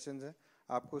स्पेसिफिक क्वेश्चंस हैं.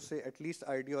 आपको उससे एटलीस्ट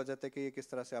आइडिया हो जाता है कि ये किस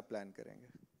तरह से आप प्लान करेंगे.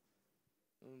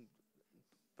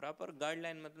 प्रॉपर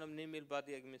गाइडलाइन मतलब नहीं मिल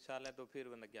पाती है, मिसाल है तो फिर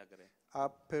बंदा क्या करे?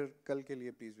 आप फिर कल के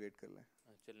लिए प्लीज वेट कर लें.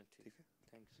 चलें, ठीक है.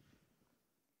 Thanks.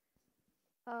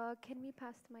 Can we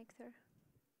pass the mic sir?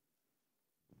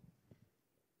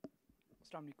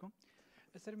 अस्सलाम वालेकुम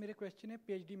सर. मेरे क्वेश्चन है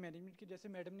पीएचडी मैनेजमेंट की. जैसे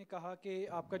मैडम ने कहा कि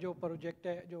आपका जो प्रोजेक्ट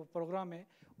है, जो प्रोग्राम है,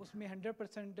 उसमें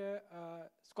 100%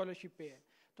 स्कॉलरशिप पे है,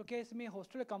 तो क्या इसमें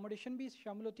हॉस्टल अकोमोडेशन भी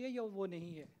शामिल होती है या वो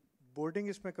नहीं है? बोर्डिंग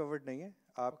इसमें कवर्ड नहीं है.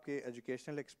 आपके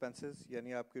एजुकेशनल एक्सपेंसेस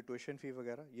यानी आपकी ट्यूशन फी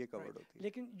वगैरह ये कवर्ड होती है.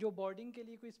 लेकिन जो बोर्डिंग के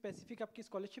लिए कोई स्पेसिफिक आपकी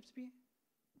स्कॉलरशिप्स भी हैं?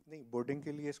 नहीं, बोर्डिंग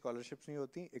के लिए स्कॉलरशिप्स नहीं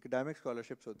होती, एकेडमिक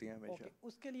स्कॉलरशिप्स होती हैं हमेशा.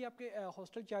 उसके लिए आपके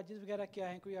हॉस्टल चार्जेस वगैरह क्या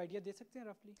हैं, कोई आइडिया दे सकते हैं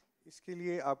रफली? इसके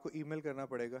लिए आपको ईमेल करना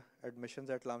पड़ेगा.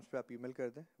 admissions@lums पे आप ईमेल कर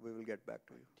दें, we will get back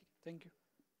to you. Thank you.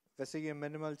 वैसे ये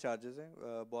मिनिमल चार्जेस हैं,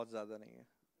 बहुत ज़्यादा नहीं है.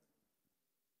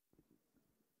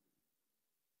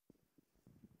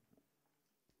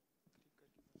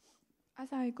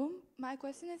 Assalamualaikum. My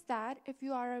question is that if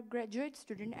you are a graduate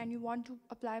student and you want to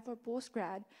apply for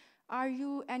postgrad,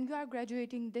 you are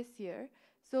graduating this year,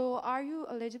 so are you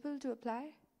eligible to apply?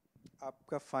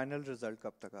 आपका final result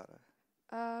कब तक आ रहा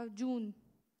है? जून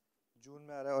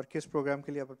में आ रहा है. और किस प्रोग्राम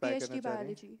के लिए आप अप्लाई करना चाह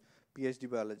रहे हैं? पीएचडी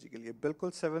बायोलॉजी के लिए.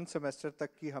 बिल्कुल 7 सेमेस्टर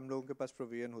तक की हम लोगों के पास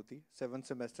प्रोविजन होती. 7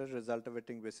 सेमेस्टर रिजल्ट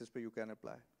अवेटिंग बेसिस पे यू कैन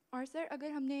अप्लाई. और सर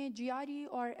अगर हमने जीआरई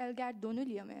और एलगैट दोनों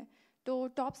लिया है तो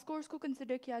टॉप स्कोर्स को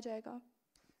कंसिडर किया जाएगा?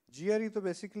 जीआरई तो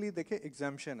बेसिकली देखिए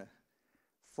एग्जाम्शन है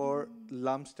फॉर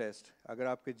लम्स टेस्ट. अगर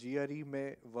आपके जीआरई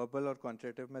में वर्बल और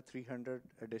क्वांटिटेटिव में 300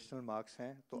 एडिशनल मार्क्स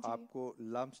हैं तो आपको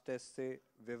लम्स टेस्ट से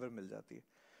वेवर मिल जाती है.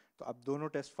 तो आप दोनों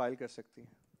टेस्ट फाइल कर सकती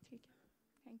हैं. ठीक है,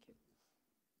 thank you.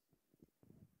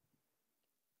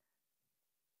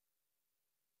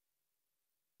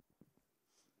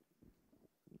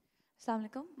 Assalamu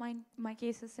alaikum. My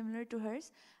case is similar to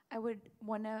hers. I would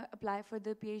want to apply for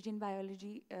the PhD in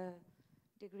biology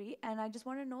degree, and I just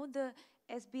want to know the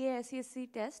SBA SESC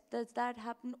test, does that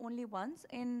happen only once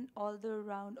in all the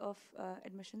round of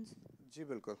admissions? जी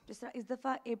बिल्कुल. जिस तरह इस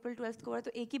दफ़ा April 12th को हुआ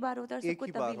तो एक ही बार होता है और सबको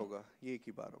एक ही बार होगा, ये एक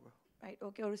ही बार होगा. Right,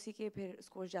 okay, और उसी के फिर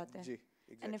scores जाते हैं. जी,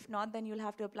 exactly. And if not, then you'll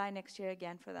have to apply next year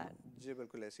again for that. जी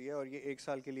बिल्कुल ऐसी है, और ये 1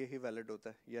 साल के लिए ही वैलिड होता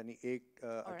है, यानी एक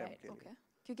अटेम्प्ट के लिए. Okay.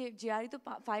 क्योंकि जीआरई तो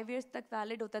 5 years तक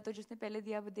वैलिड होता है, तो जिसने पहले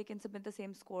दिया they can submit the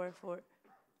same score for.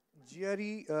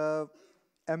 GRE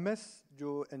MS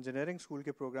जो इंजीनियरिंग स्कूल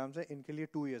के प्रोग्राम्स हैं इनके लिए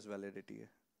 2 years वैलिडिटी है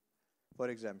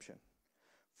for exemption.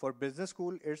 For business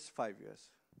school it's 5 years.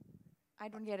 I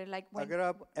don't get it. Like when अगर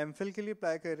आप एमफिल के लिए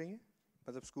अप्लाई कर रही हैं,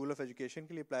 मतलब स्कूल ऑफ एजुकेशन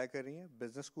के लिए अप्लाई कर रही हैं,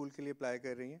 बिजनेस स्कूल के लिए अप्लाई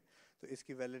कर रही हैं, तो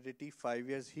इसकी वैलिडिटी 5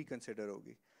 years ही कंसिडर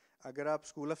होगी. अगर आप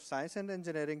school of science and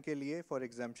engineering के लिए फॉर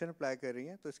एग्जाम्पशन अप्लाई कर रही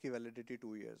हैं तो इसकी वैलिडिटी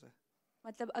 2 years है.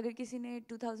 मतलब अगर किसी ने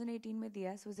 2018 में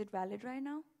दिया, so is it valid right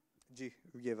now? जी,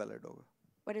 ये वैलिड होगा.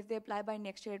 But if they apply by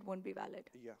next year, it won't be valid.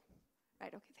 Yeah.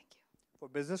 Right. Okay. Thank you. For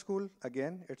business school,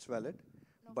 again, it's valid,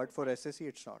 but for SSC,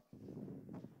 it's not.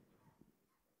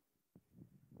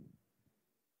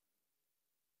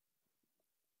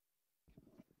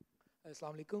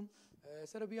 अस्सलाम वालेकुम.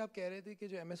 Sir अभी आप कह रहे थे कि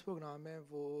जो एमएस प्रोग्राम है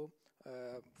वो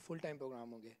फुल टाइम प्रोग्राम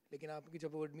होंगे, लेकिन आपकी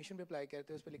जब वो एडमिशन पे अप्लाई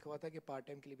करते हैं उस पर लिखा हुआ था कि पार्ट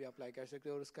टाइम के लिए भी अप्लाई कर सकते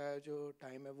हैं और उसका जो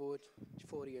टाइम है वो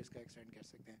 4 years का एक्सटेंड कर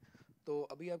सकते हैं. तो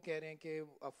अभी आप कह रहे हैं कि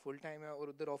आप फुल टाइम है और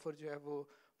उधर ऑफर जो है वो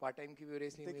पार्ट टाइम की भी हो रही है,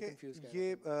 इसलिए मैं कंफ्यूज कर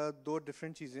ये रहा था। दो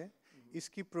डिफरेंट चीज़ें हैं।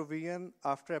 इसकी प्रोविजन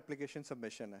आफ्टर एप्लीकेशन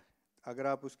सबमिशन है। अगर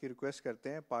आप उसकी रिक्वेस्ट करते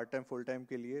हैं पार्ट टाइम फुल टाइम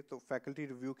के लिए, तो फैकल्टी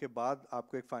रिव्यू के बाद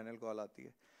आपको एक फ़ाइनल कॉल आती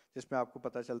है जिसमें आपको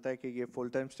पता चलता है कि ये फुल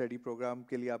टाइम स्टडी प्रोग्राम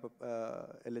के लिए आप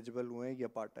एलिजिबल हुए हैं या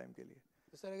पार्ट टाइम के लिए।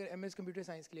 तो सर अगर एमएस कंप्यूटर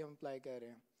साइंस के लिए हम अप्लाई कर रहे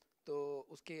हैं, तो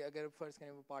उसके अगर फर्स्ट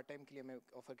करें वो पार्ट टाइम के लिए हमें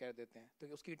ऑफर कर देते हैं, तो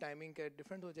उसकी टाइमिंग क्या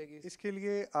डिफरेंट हो जाएगी? इसके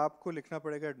लिए आपको लिखना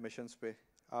पड़ेगा एडमिशंस पे।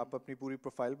 आप अपनी पूरी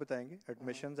प्रोफाइल बताएंगे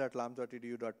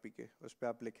admissions@lums.edu.pk, उस पर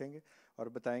आप लिखेंगे और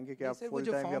बताएंगे कि आप फुल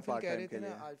टाइम या पार्ट टाइम के लिए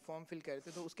हैं। आज फॉर्म फिल कर रहे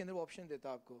थे तो उसके अंदर वो ऑप्शन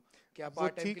देता आपको कि आप वो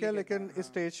पार्ट टाइम ठीक के है, लिए लेकिन इस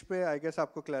स्टेज पे आई गेस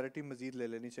आपको क्लैरिटी मजीद ले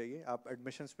लेनी चाहिए। आप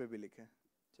एडमिशंस पे भी लिखें।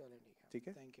 चलें ठीक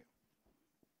है, thank you.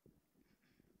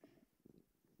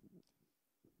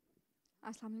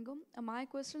 Assalamu alaikum. My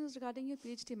question is regarding your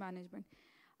PhD management.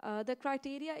 The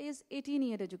criteria is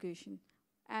 18-year education.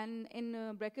 And in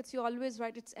brackets, you always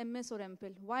write it's MS or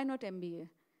MPhil. Why not MBA?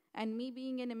 And me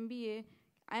being an MBA,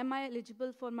 am I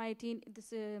eligible for my 18?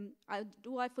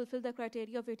 Do I fulfill the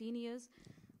criteria of 18 years?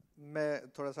 मैं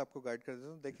थोड़ा सा आपको guide कर देता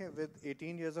हूँ। देखें, with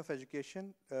 18 years of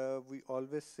education, we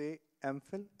always say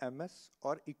MPhil, MS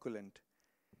और equivalent.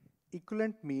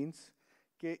 Equivalent means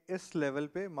कि इस लेवल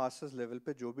पे, मास्टर्स लेवल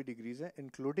पे जो भी डिग्रीज हैं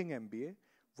इंक्लूडिंग MBA,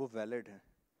 वो वैलिड हैं।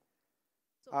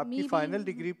 आपकी फाइनल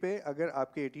डिग्री पे अगर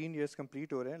आपके 18 years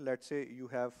कंप्लीट हो रहे हैं, let's say you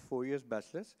have 4 years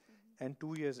bachelors and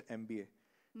 2 years MBA.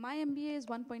 My MBA is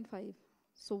 1.5.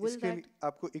 So will इसके that... लिए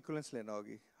आपको इक्वलेंस लेना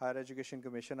होगी। हायर एजुकेशन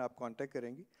कमीशन आप कांटेक्ट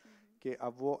करेंगी कि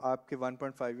अब वो आपके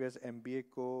 1.5 years MBA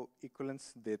को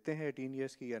इक्वलेंस देते हैं 18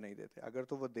 years की या नहीं देते। अगर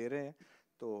तो वो दे रहे हैं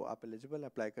तो आप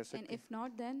एलिजिबल अप्लाई कर सकते हैं। And if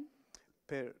not, then?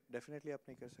 फिर डेफिनेटली आप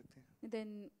नहीं कर सकते। Then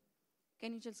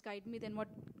can you just guide me? Then what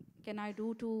can I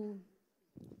do to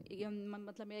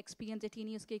मतलब मेरा experience 18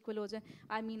 years के equal हो जाए?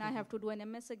 I mean, I have to do an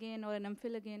MS again or an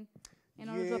MPhil again in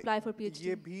order to apply for PhD.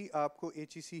 ये भी आपको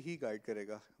HEC ही guide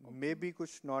करेगा। मे भी कुछ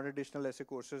नॉन एडिशनल ऐसे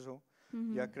कोर्सेज हों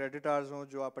या क्रेडिट आवर्स हों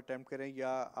जो आप अटेम्प्ट करें, या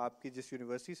आपकी जिस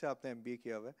यूनिवर्सिटी से आपने MBA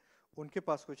किया हुआ है उनके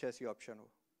पास कुछ ऐसी ऑप्शन हो।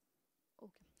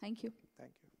 Okay, thank you.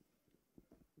 Thank you.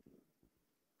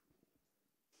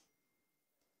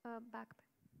 Back.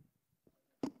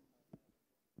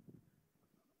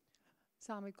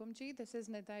 Assalamu alaikum ji, this is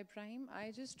Nida Ibrahim.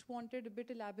 I just wanted a bit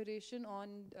elaboration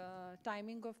on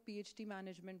timing of PhD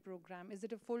management program. Is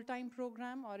it a full-time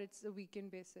program or it's a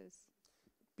weekend basis?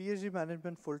 PhD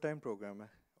management full-time program है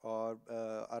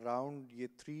और around ये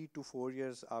 3 to 4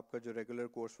 years आपका जो regular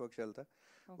course work चलता है,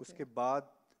 उसके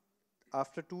बाद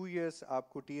after 2 years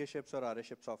आपको TA-ships और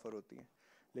RA-ships ऑफर होती हैं,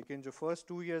 लेकिन जो फर्स्ट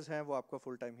 2 years हैं वो आपका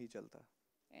फुल टाइम ही चलता है।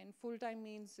 And full-time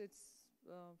means it's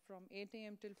from 8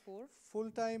 AM till 4?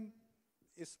 Full time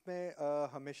इसमें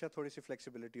हमेशा थोड़ी सी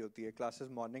फ्लेक्सिबिलिटी होती है। क्लासेस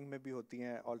मॉर्निंग में भी होती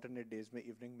हैं, अल्टरनेट डेज में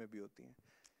इवनिंग में भी होती हैं।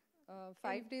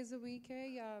 5 days a week है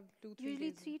या 2-3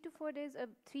 Usually days? 3 to 4 days,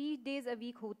 3 days a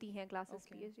week होती हैं classes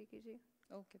PhD की जी।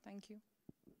 Okay, thank you.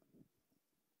 Yes, please.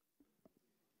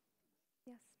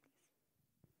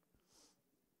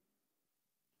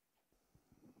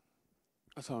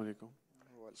 अस्सलाम वालेकुम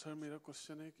सर, मेरा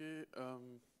क्वेश्चन है कि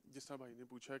जिस तरह भाई ने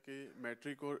पूछा कि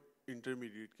मैट्रिक और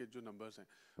इंटरमीडिएट के जो नंबर्स हैं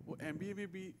वो MBA में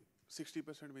भी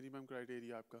 60% मिनिमम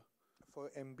क्राइटेरिया आपका?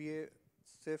 फॉर MBA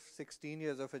सिर्फ 16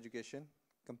 years ऑफ एजुकेशन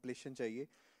कंप्लीशन चाहिए,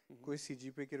 कोई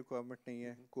CGPA की रिक्वायरमेंट नहीं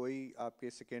है, कोई आपके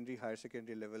सेकेंडरी हायर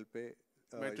सेकेंडरी लेवल पे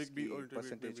मैट्रिक भी और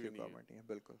परसेंटेज की रिक्वायरमेंट नहीं है।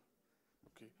 बिल्कुल।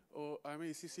 ओके, और आई एम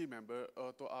ACCA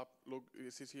मेंबर, तो आप लोग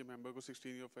ACCA मेंबर को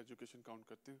 16 year ऑफ एजुकेशन काउंट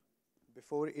करते हैं?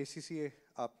 बिफोर ACCA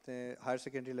आपने हायर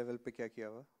सेकेंडरी लेवल पे क्या किया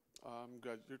हुआ?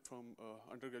 Graduate from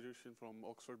under graduation from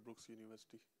Oxford brooks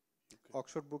university.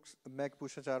 Oxford books मैं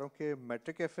पूछना चाह रहा हूँ कि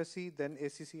matric FSC then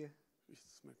ACCA?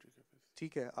 Matric FSC।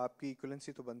 ठीक है, आपकी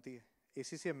इक्वलेंसी तो बनती है।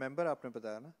 ACCA मेंबर आपने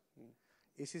बताया ना?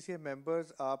 ACCA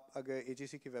मेंबर्स आप अगर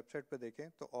AGC की वेबसाइट पे देखें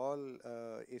तो all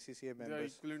ACCA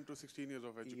members equivalent to 16 years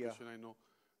of education, I know.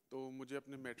 तो मुझे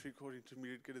अपने मैट्रिक और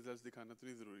इंटरमीडिएट के रिजल्ट्स दिखाना तो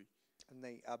नहीं ज़रूरी?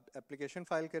 नहीं, आप एप्लीकेशन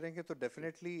फाइल करेंगे तो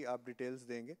डेफिनेटली आप डिटेल्स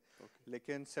देंगे,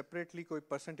 लेकिन सेपरेटली कोई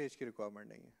परसेंटेज की रिक्वायरमेंट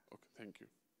नहीं है। Okay, thank you.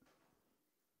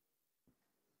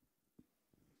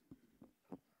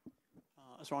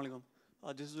 Assalamu alaikum.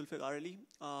 This is Zulfiqar Ali.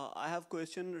 I have a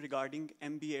question regarding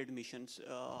MBA admissions.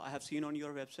 I have seen on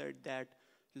your website that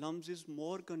LUMS is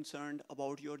more concerned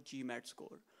about your GMAT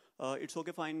score. It's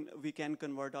okay, fine, we can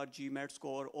convert our GMAT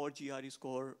score or GRE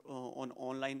score on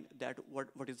online, that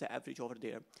what is the average over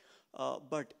there.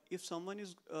 But if someone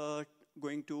is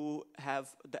going to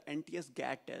have the NTS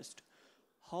GAT test,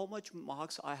 how much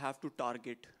marks I have to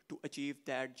target to achieve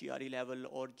that GRE level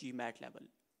or GMAT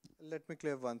level? Let me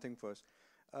clear one thing first.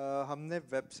 हमने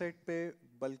website पे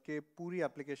बल्कि पूरी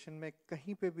application में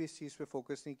कहीं पे भी इस चीज़ पे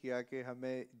फोकस नहीं किया कि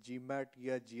हमें जीमैट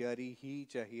या जीआरई ही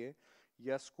चाहिए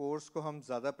या स्कोर्स को हम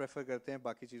ज़्यादा प्रेफर करते हैं,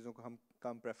 बाकी चीज़ों को हम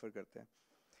कम प्रेफर करते हैं.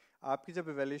 आपकी जब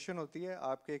इवैल्यूएशन होती है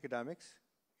आपके एकेडमिक्स,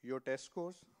 योर टेस्ट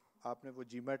स्कोर्स, आपने वो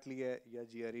जीमैट लिया है या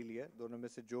जीआरई लिया है, दोनों में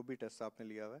से जो भी टेस्ट आपने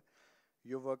लिया हुआ है,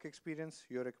 your work experience,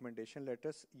 your recommendation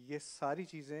letters, ये सारी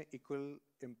चीज़ें इक्वल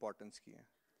इम्पोर्टेंस की हैं.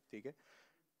 ठीक है,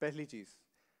 पहली चीज़.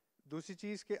 दूसरी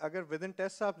चीज़ कि अगर विद इन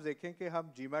टेस्ट आप देखें कि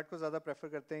हम जीमैट को ज़्यादा प्रेफर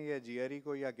करते हैं या जीआरई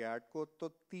को या गैट को, तो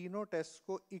तीनों टेस्ट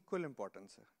को इक्वल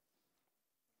इम्पोर्टेंस है.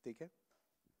 ठीक है.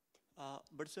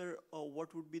 But sir,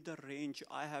 what would be the range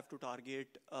I have to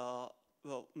target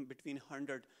between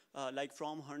 100, like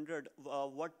from 100,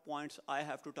 what points I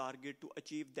have to target to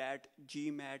achieve that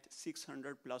GMAT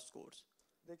 600 plus scores?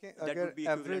 देखें, अगर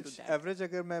एवरेज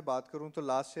अगर मैं बात करूं तो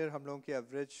लास्ट ईयर हम लोगों की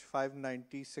एवरेज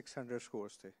 590 600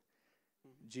 स्कोर्स थे.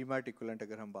 जीमैट इक्विवेलेंट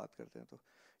अगर हम बात करते हैं तो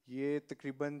ये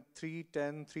तकरीबन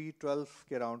 310 312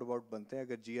 के राउंड अबाउट बनते हैं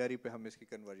अगर जीआरई पे हम इसकी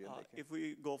कन्वर्जन देखें. If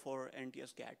we go for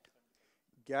NTS GAT.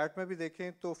 Gate में भी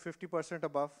देखें तो 50%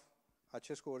 अबव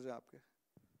अच्छे स्कोर्स हैं आपके.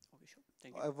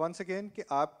 वंस अगेन कि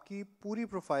आपकी पूरी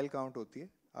प्रोफाइल काउंट होती है.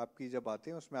 आपकी जब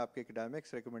आते हैं उसमें आपके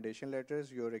academics, recommendation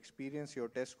letters, your experience, your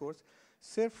test scores,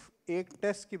 सिर्फ एक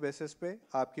टेस्ट की बेसिस पे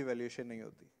आपकी वैल्यूएशन नहीं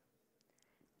होती.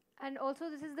 And also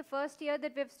this is the first year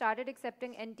that we've started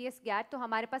accepting NTS GAT, तो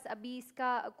हमारे पास अभी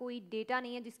इसका कोई डेटा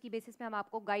नहीं है जिसकी बेसिस पे हम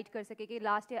आपको गाइड कर सके कि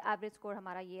लास्ट ईयर एवरेज स्कोर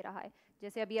हमारा ये रहा है.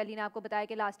 जैसे अभी अली ने आपको बताया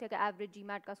कि लास्ट ईयर का एवरेज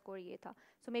जीमैट का स्कोर ये था.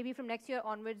 सो may be from next year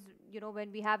onwards, you know,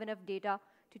 when we have enough data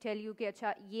to tell you कि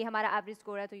अच्छा ये हमारा एवरेज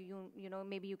स्कोर है, तो you know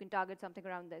may be you can target something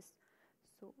around this.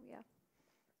 सो या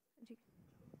जी.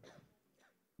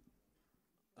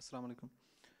 अस्सलाम वालेकुम,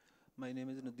 my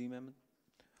name is Nadeem Ahmad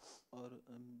और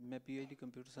मैं पीएचडी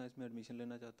कंप्यूटर साइंस में एडमिशन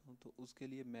लेना चाहता हूँ. तो उसके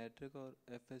लिए मैट्रिक और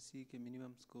एफएससी के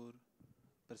minimum score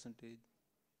percentage.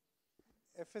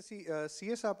 FSc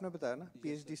CS आपने बताया ना,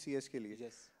 पीएचडी सीएस के लिए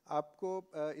yes. आपको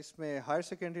इसमें हायर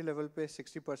सेकेंडरी लेवल पे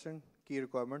 60% की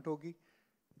रिक्वायरमेंट होगी.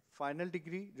 फाइनल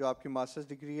डिग्री जो आपकी मास्टर्स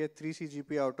डिग्री है 3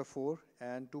 CGPA out of 4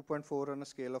 and 2.4 on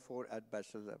a scale of 4 eight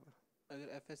bachelor level.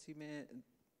 अगर एफएससी में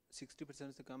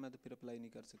 60% से कम है तो फिर अप्लाई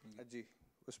नहीं कर सकेंगे. जी,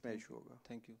 उसमें इशू होगा.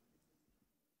 Thank you.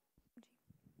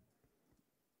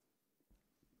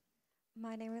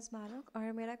 My name is मानुक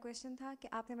और मेरा क्वेश्चन था कि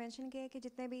आपने मेंशन किया कि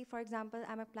जितने भी for example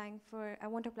I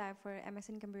want to apply for MS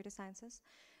in computer sciences,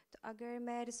 तो अगर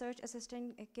मैं रिसर्च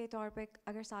असिस्टेंट के तौर पे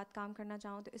अगर साथ काम करना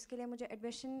चाहूँ तो इसके लिए मुझे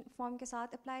एडमिशन फॉर्म के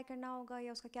साथ अप्लाई करना होगा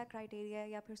या उसका क्या क्राइटेरिया है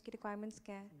या फिर उसकी रिक्वायरमेंट्स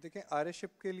क्या है? देखें,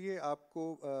 आरएशिप के लिए आपको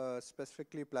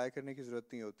स्पेसिफिकली अप्लाई करने की ज़रूरत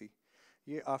नहीं होती.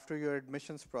 ये आफ्टर योर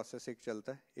एडमिशन्स प्रोसेस एक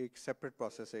चलता है, एक सेपरेट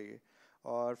प्रोसेस है ये,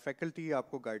 और फैकल्टी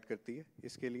आपको गाइड करती है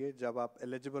इसके लिए जब आप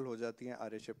एलिजिबल हो जाती हैं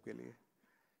आरएशिप के लिए.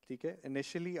 ठीक है,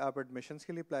 इनिशियली आप एडमिशन्स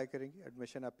के लिए अप्लाई करेंगी,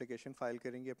 एडमिशन एप्लीकेशन फाइल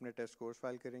करेंगी, अपने टेस्ट कोर्स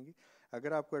फाइल करेंगी.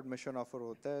 अगर आपको एडमिशन ऑफर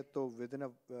होता है तो विद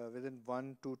इन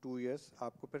 1 to 2 years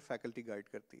आपको फिर फैकल्टी गाइड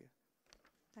करती है.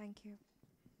 Thank you.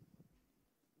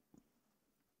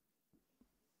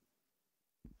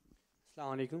 अस्सलाम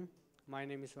वालेकुम, my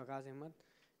name is Waqas Ahmad.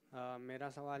 मेरा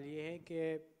सवाल ये है कि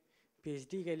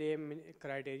पीएचडी के लिए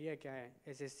क्राइटेरिया क्या है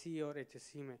एसएससी और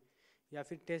एचएससी में, या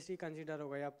फिर टेस्ट ही कंसीडर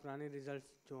होगा या पुराने रिजल्ट्स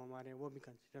जो हमारे हैं वो भी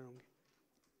कंसीडर होंगे?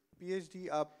 पीएचडी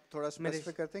आप थोड़ा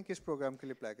स्पेसिफिक करते हैं किस प्रोग्राम के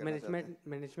लिए अप्लाई करना चाहते हैं?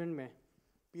 मैनेजमेंट में.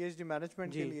 पीएचडी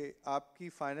मैनेजमेंट के लिए आपकी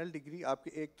फाइनल डिग्री,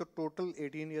 आपकी एक तो total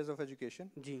 18 years of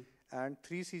education ji and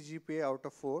 3 CGPA out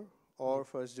of 4 और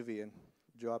फर्स्ट डिवीजन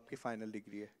जो आपकी फाइनल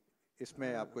डिग्री है,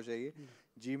 इसमें आपको चाहिए.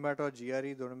 जीमैट और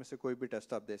जीआरई दोनों में से कोई भी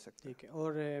टेस्ट आप दे सकते हैं. ठीक है.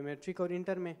 और मैट्रिक और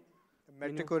इंटर में?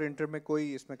 मैट्रिक और इंटर में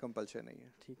कोई इसमें कंपल्शन नहीं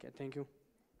है. ठीक है, थैंक यू.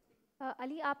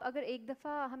 अली, आप अगर एक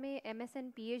दफ़ा हमें एमएस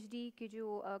एंड पीएचडी की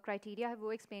जो क्राइटेरिया है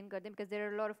वो एक्सप्लेन कर दें, because there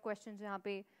are lot of questions यहाँ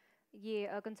पे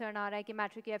ये कंसर्न आ रहा है कि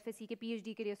मैट्रिक या एफएससी के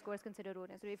पीएचडी के लिए स्कोर्स कंसिडर हो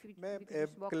रहे हैं. सो इफ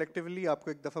मैं कलेक्टिवली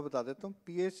आपको एक दफ़ा बता देता हूँ.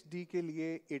 पीएचडी के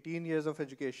लिए 18 years ऑफ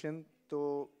एजुकेशन, तो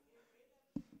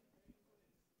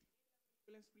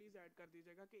प्लीज ऐड कर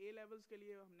दीजिएगा कि ए लेवल्स के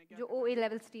लिए हमने क्या जो ओए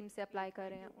लेवल स्ट्रीम से अप्लाई कर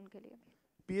रहे हैं उनके लिए.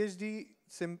 पीएचडी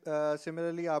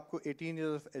सिमिलरली आपको 18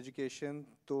 years ऑफ एजुकेशन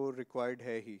तो रिक्वायर्ड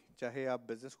है ही, चाहे आप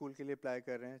बिजनेस स्कूल के लिए अप्लाई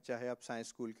कर रहे हैं, चाहे आप साइंस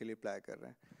स्कूल के लिए अप्लाई कर रहे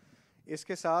हैं.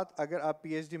 इसके साथ अगर आप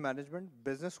पीएचडी मैनेजमेंट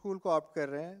बिजनेस स्कूल को ऑप्ट कर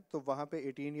रहे हैं तो वहाँ पे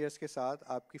 18 years के साथ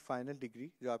आपकी फाइनल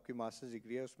डिग्री जो आपकी मास्टर्स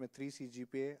डिग्री है उसमें 3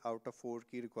 CGPA आउट ऑफ 4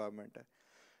 की रिक्वायरमेंट है.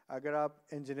 अगर आप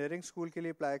इंजीनियरिंग स्कूल के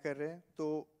लिए अप्लाई कर रहे हैं तो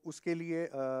उसके लिए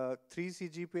 3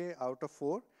 CGPA आउट ऑफ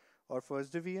 4 और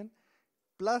फर्स्ट डिवीजन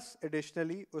प्लस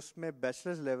एडिशनली उसमें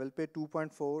बैचलर्स लेवल पे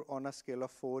 2.4 ऑन अ स्केल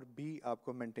ऑफ 4 भी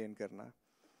आपको मेंटेन करना है.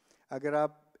 अगर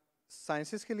आप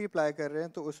साइंसेस के लिए अप्लाई कर रहे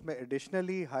हैं तो उसमें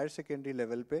एडिशनली हायर सेकेंडरी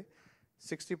लेवल पे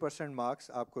 60%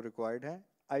 मार्क्स आपको रिक्वायर्ड हैं।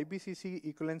 IBCC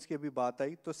इक्वलेंस की अभी बात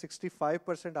आई तो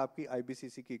 65% आपकी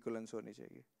IBCC की इक्वलेंस होनी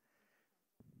चाहिए।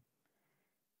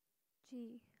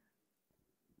 जी,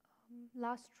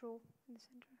 last row in the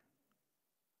centre.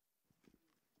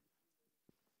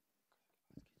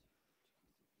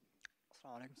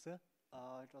 Assalamu alaikum, sir.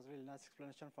 It was a really nice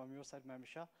explanation from your side, Ma'am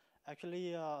Isha. Actually,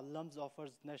 LUMS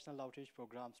offers national outreach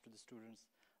programs to the students.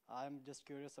 I'm just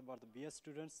curious about the BS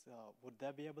students. Would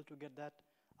they be able to get that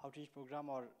outreach program,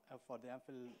 or for the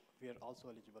MPhil, we are also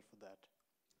eligible for that?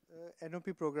 NOP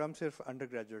program सिर्फ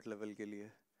undergraduate level के लिए।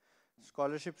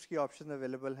 Scholarships की options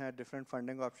available हैं, different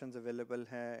funding options available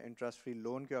हैं, interest free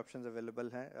loan के options available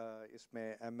हैं इसमें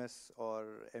MS और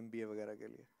MBA वगैरह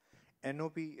के लिए।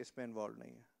 NOP इसमें involved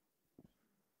नहीं है।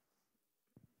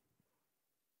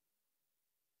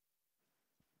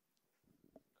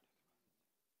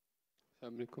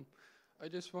 Assalamualaikum. I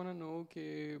just want to know कि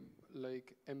like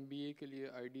MBA के लिए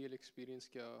ideal experience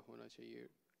क्या होना चाहिए?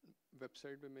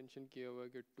 Website पे mention किया हुआ है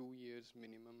कि 2 years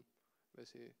minimum,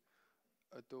 वैसे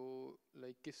तो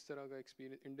like किस तरह का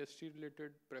experience industry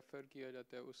related prefer किया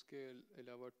जाता है, उसके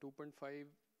अलावा 2.5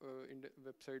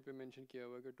 website पे mention किया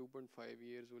हुआ है कि 2.5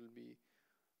 years will be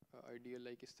ideal,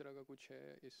 like इस तरह का कुछ है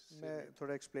इससे? मैं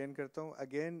थोड़ा explain करता हूँ।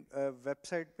 Again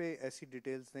website पे ऐसी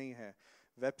details नहीं है।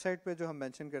 वेबसाइट पे जो हम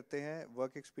मेंशन करते हैं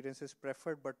work experience is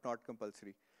preferred but not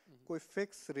compulsory. कोई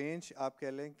फिक्स रेंज आप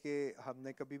कह लें कि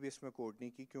हमने कभी भी इसमें कोड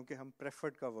नहीं की क्योंकि हम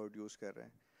प्रेफर्ड का वर्ड यूज़ कर रहे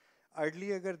हैं।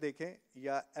 आइडली अगर देखें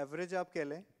या एवरेज आप कह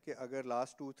लें कि अगर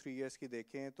लास्ट 2-3 इयर्स की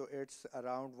देखें तो it's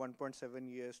around 1.7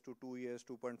 years to 2 years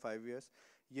 2.5 years,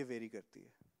 ये वेरी करती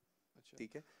है।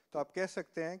 ठीक है, तो आप कह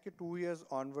सकते हैं कि 2 years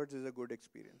onwards is a good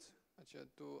experience. अच्छा,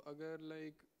 तो अगर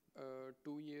लाइक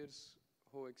 2 years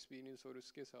हो एक्सपीरियंस और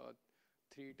उसके साथ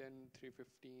 310,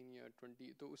 315 या 20,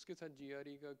 तो उसके साथ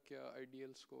GRE का क्या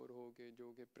आइडियल स्कोर हो के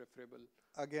जो कि प्रेफरेबल?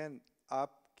 अगेन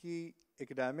आपकी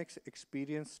academics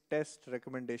experience test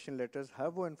recommendation letters हर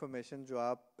वो इन्फॉर्मेशन जो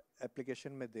आप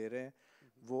एप्लीकेशन में दे रहे हैं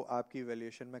वो आपकी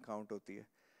इवैल्यूएशन में काउंट होती है।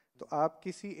 तो आप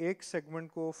किसी एक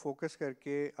सेगमेंट को फोकस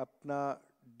करके अपना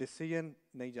डिसीजन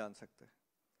नहीं जान सकते।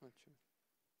 अच्छा,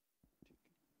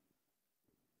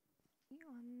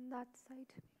 On that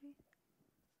side, maybe.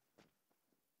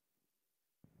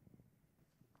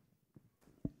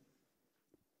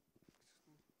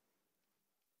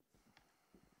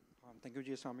 Thank you,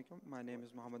 Assalamualaikum. My name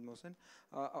is Mohammed Mohsen.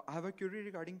 I have a query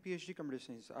regarding PhD computer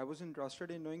science. I was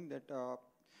interested in knowing that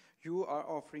you are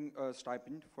offering a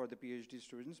stipend for the PhD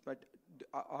students, but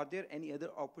are there any other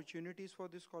opportunities for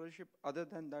this scholarship other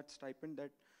than that stipend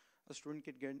that a student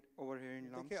could get over here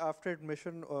in LUMS? देखिए, after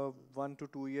admission 1 to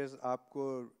 2 years आपको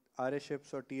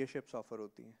RA-ships और TA-ships offer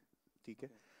होती हैं। ठीक है,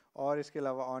 और इसके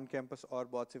अलावा ऑन कैंपस और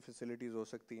बहुत सी फैसिलिटीज़ हो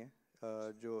सकती हैं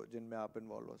जो जिनमें आप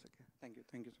इन्वॉल्व हो सकें। Thank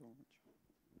you so much.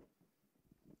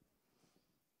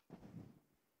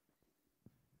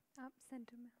 आप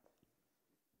सेंटर में।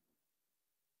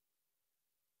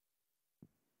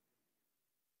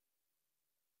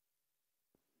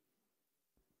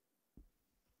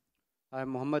 I'm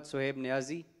Mohammad Sohaib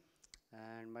Niazi,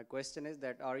 and my question is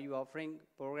that are you offering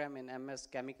program in MS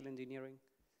Chemical Engineering?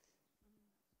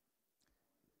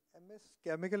 MS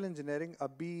Chemical Engineering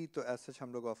अभी तो ऐसा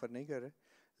हम लोग ऑफर नहीं कर रहे,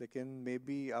 लेकिन मे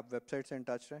बी आप वेबसाइट से इन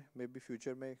टच रहें, मे बी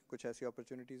फ्यूचर में कुछ ऐसी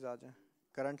अपॉर्चुनिटीज़ आ जाएं।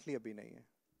 करंटली अभी नहीं है।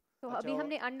 तो अभी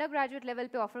हमने अंडर ग्रेजुएट लेवल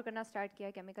पे ऑफर करना स्टार्ट किया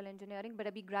है केमिकल इंजीनियरिंग, बट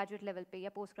अभी ग्रेजुएट लेवल पे या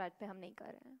पोस्ट ग्रेड पे हम नहीं कर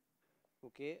रहे हैं।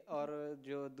 ओके, और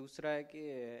जो दूसरा है कि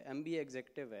MBA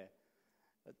एग्जीक्यूटिव है,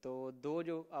 तो दो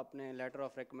जो आपने लेटर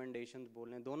ऑफ रिकमेंडेशंस बोल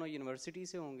रहे हैं दोनों यूनिवर्सिटी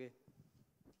से होंगे?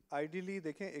 आइडियली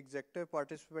देखें, एग्जेक्टिव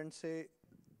पार्टिसिपेंट से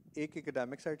एक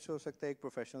एकेडमिक साइड से हो सकता है, एक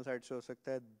प्रोफेशनल साइड से हो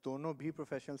सकता है, दोनों भी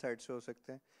प्रोफेशनल साइड से हो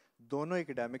सकते हैं, दोनों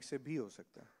एकेडमिक से भी हो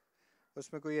सकता है।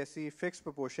 उसमें कोई ऐसी फिक्स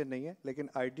प्रोपोर्शन नहीं है, लेकिन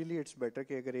आइडियली इट्स बेटर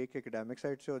कि अगर एक एकेडमिक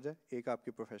साइड से हो जाए, एक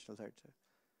आपकी प्रोफेशनल साइड से।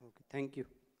 Okay, thank you.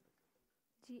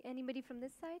 Ji, anybody from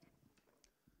this side?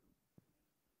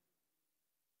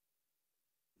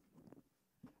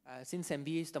 Since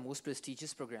MBA is the most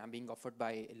prestigious program being offered by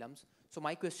LUMS, so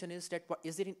my question is that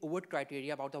is there an overt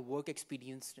criteria about the work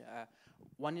experience? You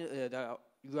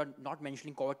are not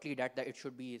mentioning correctly that it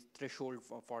should be threshold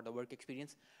for the work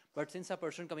experience, but since a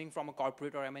person coming from a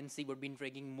corporate or MNC would be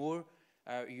bringing more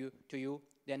to you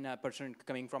than a person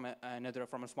coming from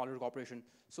from a smaller corporation,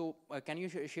 so can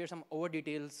you share some over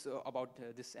details about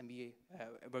this MBA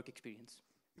work experience?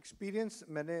 Experience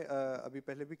मैंने अभी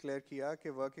पहले भी clear किया कि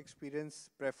work experience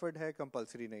preferred है,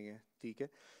 compulsory नहीं है। ठीक है,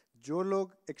 जो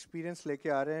लोग एक्सपीरियंस लेके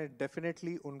आ रहे हैं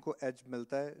डेफिनेटली उनको एज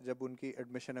मिलता है जब उनकी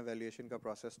एडमिशन एवेल्यूएशन का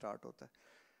प्रोसेस स्टार्ट होता है।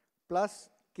 Plus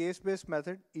case based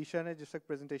method Isha ने जिस तक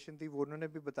प्रेजेंटेशन दी वो उन्होंने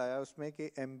भी बताया उसमें कि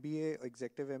MBA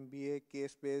executive MBA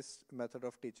case based method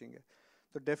of teaching है.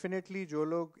 तो डेफिनेटली जो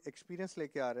लोग एक्सपीरियंस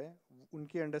लेके आ रहे हैं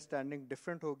उनकी अंडरस्टैंडिंग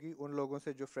डिफरेंट होगी उन लोगों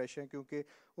से जो फ्रेश हैं, क्योंकि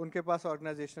उनके पास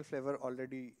ऑर्गेनाइजेशनल फ्लेवर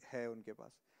ऑलरेडी है उनके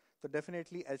पास. तो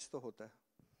डेफिनेटली एज तो होता है.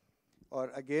 और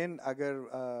अगेन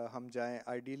अगर हम जाएं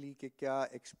आइडियली कि क्या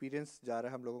एक्सपीरियंस जा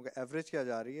रहा है हम लोगों का, एवरेज क्या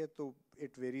जा रही है, तो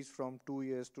it varies from 2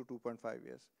 years to 2.5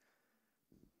 years.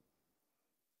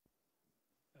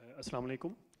 Assalamu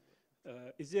alaikum.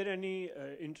 Is there any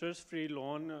interest-free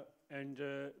loan and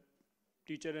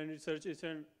teacher and research is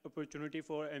an opportunity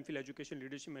for MPhil education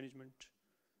leadership management?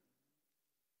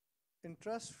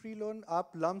 Interest free loan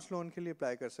आप लम्स लोन के लिए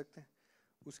apply कर सकते हैं.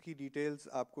 उसकी details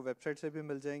आपको website से भी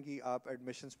मिल जाएंगी, आप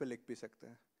एडमिशन्स पे लिख भी सकते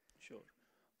हैं. श्योर.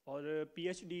 और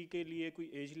PhD के लिए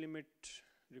कोई एज लिमिट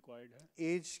रिक्वायर्ड है?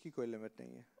 एज की कोई लिमिट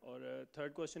नहीं है. और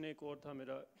थर्ड क्वेश्चन एक और था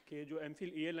मेरा कि जो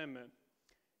MPhil ELM है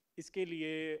इसके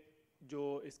लिए जो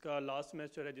इसका लास्ट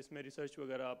सेमेस्टर है जिसमें रिसर्च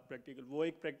वगैरह आप प्रैक्टिकल, वो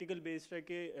एक प्रैक्टिकल बेस्ड है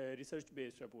कि रिसर्च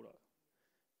बेस्ड है पूरा?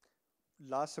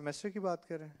 लास्ट सेमेस्टर की बात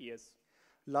कर रहे हैं? यस.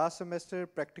 लास्ट सेमेस्टर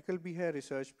प्रैक्टिकल भी है,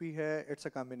 रिसर्च भी है, इट्स अ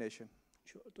कॉम्बिनेशन.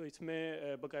 तो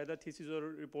इसमें बाकायदा थीसिस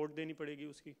और रिपोर्ट देनी पड़ेगी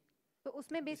उसकी? तो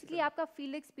उसमें बेसिकली आपका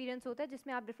फील्ड एक्सपीरियंस होता है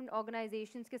जिसमें आप डिफरेंट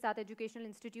ऑर्गेनाइजेशंस के साथ, एजुकेशनल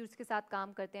इंस्टीट्यूट्स के साथ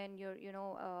काम करते हैं, you know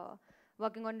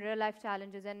working on real life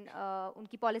challenges and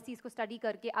उनकी पॉलिसीज़ को स्टडी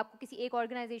करके आपको किसी एक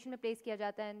ऑर्गेनाइजेशन में प्लेस किया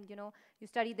जाता है, and you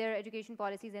study there education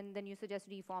policies and then you suggest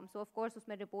reform. So of course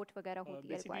उसमें रिपोर्ट वगैरह होती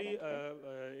है.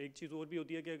 बेसिकली एक चीज़ और भी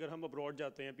होती है कि अगर हम अब्रॉड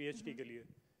जाते हैं PhD के लिए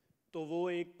तो वो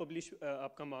एक पब्लिश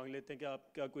आपका मांग लेते हैं कि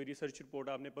आपका कोई रिसर्च रिपोर्ट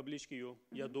आपने पब्लिश की हो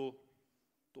या दो.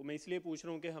 तो मैं इसलिए पूछ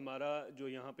रहा हूँ कि हमारा जो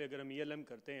यहाँ पे अगर हम ELM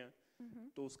करते हैं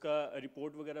तो उसका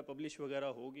रिपोर्ट वगैरह पब्लिश वगैरह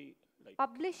होगी?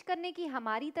 पब्लिश करने की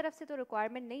हमारी तरफ से तो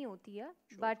रिक्वायरमेंट नहीं होती है,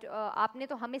 बट आपने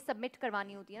तो हमें सबमिट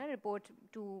करवानी होती है ना report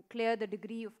to clear the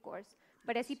degree of course.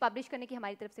 But ऐसी पब्लिश करने की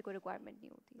हमारी तरफ से कोई रिक्वायरमेंट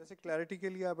नहीं होती. वैसे क्लैरिटी के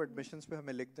लिए आप एडमिशन्स पे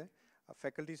हमें लिख दें, आप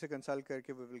फैकल्टी से कंसल्ट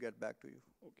करके we will get back to you.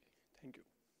 Okay, thank you.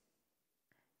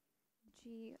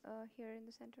 Ji, here in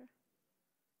the centre.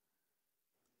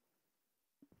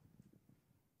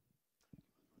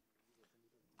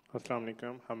 अस्सलाम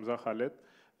वालेकुम, हमज़ा खालिद.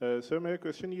 सर मेरा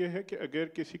क्वेश्चन ये है कि अगर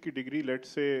किसी की डिग्री लेट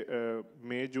से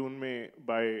मई जून में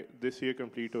बाय दिस ईयर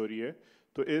कंप्लीट हो रही है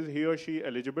तो इज़ ही और she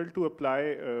eligible to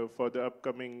apply for the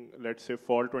upcoming late से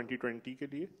फॉल 2020 के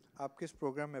लिए? आप किस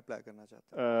प्रोग्राम में अप्लाई करना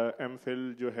चाहते हैं? MPhil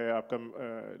जो है आपका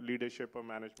लीडरशिप और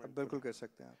मैनेजमेंट. बिल्कुल कर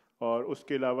सकते हैं आप. और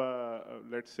उसके अलावा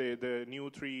लेट से the new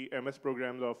 3 MS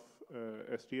programmes of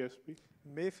STSP?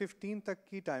 मई 15 तक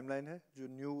की टाइमलाइन है जो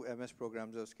न्यू MS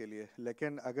प्रोग्राम्स है उसके लिए,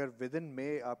 लेकिन अगर विद इन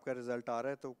मई आपका रिजल्ट आ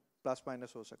रहा है तो प्लस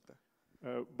माइनस हो सकता है.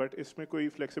 बट इसमें कोई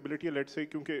फ्लेक्सिबिलिटी है लेट से,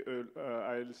 क्योंकि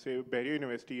I will say barrier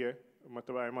university है,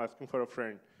 मतलब I am asking for a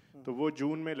friend, तो वो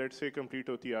जून में लेट से कंप्लीट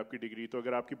होती है आपकी डिग्री, तो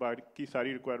अगर आपकी बाकी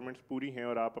सारी रिक्वायरमेंट्स पूरी हैं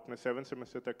और आप अपने 7th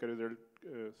सेमेस्टर तक का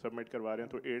रिजल्ट सबमिट करवा रहे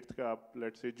हैं तो 8th का आप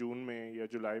लेट से जून में या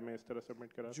जुलाई में इस तरह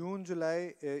सबमिट करा? जून जुलाई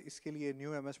इसके लिए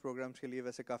न्यू MS प्रोग्राम्स के लिए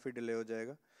वैसे काफ़ी डिले हो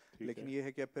जाएगा, लेकिन ये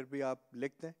है कि फिर भी आप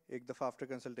लिख दें, एक दफ़ा आफ्टर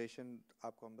कंसल्टेशन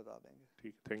आपको हम बता देंगे.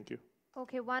 ठीक, thank you.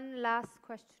 Okay, one last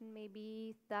question, maybe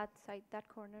that side, that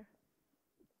corner.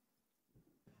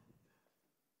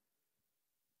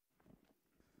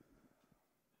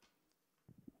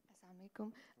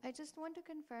 Assalamualaikum. I just want to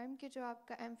confirm कि जो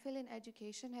आपका MPhil in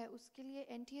education है उसके लिए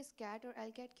NTS CAT और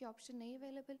LCAT की ऑप्शन नहीं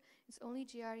available, it's only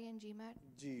GRE and GMAT.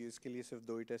 जी, इसके लिए सिर्फ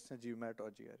 2 ही टेस्ट हैं, GMAT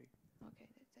और GRE.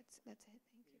 Okay, that's it.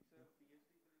 Thank you.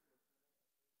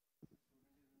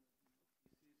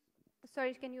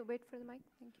 Sorry, can you wait for the mic?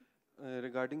 Thank you.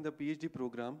 Regarding the PhD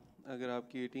program, अगर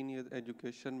आपकी 18 year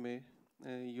education में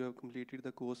you have completed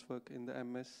the coursework in the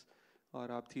MS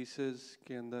और आप thesis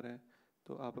के अंदर हैं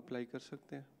तो आप अप्लाई कर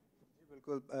सकते हैं? जी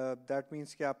बिल्कुल. That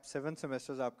means कि आप 7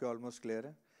 semesters आपके almost clear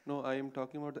हैं? No, I am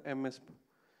talking about the MS.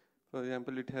 For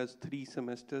example, it has 3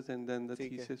 semesters and then the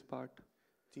thesis part.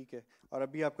 ठीक है. और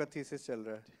अभी आपका thesis चल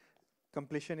रहा है.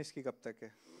 Completion इसकी कब तक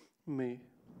है? मई.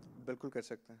 बिल्कुल कर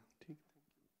सकते हैं. ठीक.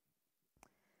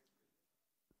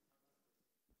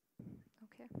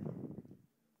 Okay.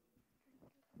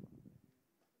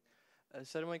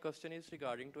 Sir, my question is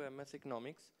regarding to MS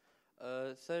Economics.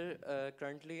 Sir,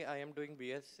 currently I am doing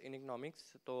BS in Economics.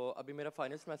 तो अभी मेरा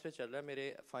final semester चल रहा है, मेरे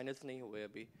finals नहीं हुए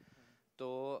अभी. तो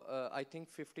I think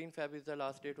 15 Feb is the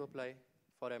last day to apply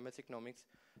for MS Economics.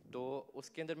 तो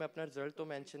उसके अंदर मैं अपना result तो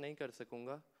mention नहीं कर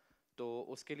सकूँगा. तो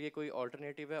उसके लिए कोई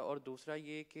ऑल्टरनेटिव है? और दूसरा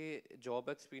ये कि जॉब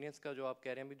एक्सपीरियंस का जो आप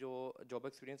कह रहे हैं भी जो जॉब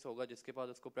एक्सपीरियंस होगा जिसके बाद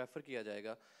उसको प्रेफर किया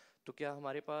जाएगा, तो क्या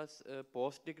हमारे पास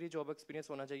पोस्ट डिग्री जॉब एक्सपीरियंस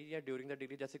होना चाहिए या ड्यूरिंग द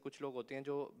डिग्री? जैसे कुछ लोग होते हैं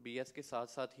जो बीएस के साथ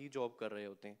साथ ही जॉब कर रहे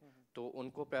होते हैं, तो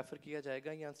उनको प्रेफर किया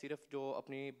जाएगा या सिर्फ जो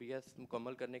अपनी बीएस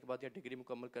मुकम्मल करने के बाद या डिग्री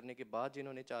मुकम्मल करने के बाद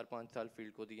जिन्होंने 4-5 साल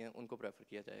फील्ड को दिए हैं उनको प्रेफर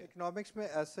किया जाएगा? इकोनॉमिक्स में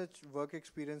एज सच वर्क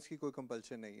एक्सपीरियंस की कोई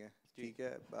कंपल्शन नहीं है, ठीक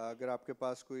है। अगर आपके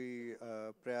पास कोई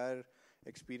प्रायर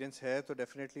एक्सपीरियंस है तो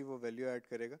डेफिनेटली वो वैल्यू ऐड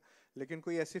करेगा, लेकिन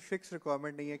कोई ऐसी फिक्स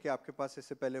रिक्वायरमेंट नहीं है कि आपके पास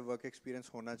इससे पहले वर्क एक्सपीरियंस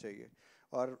होना चाहिए।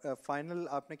 और फाइनल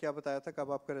आपने क्या बताया था,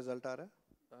 कब आपका रिजल्ट आ रहा है?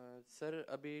 सर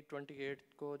अभी 28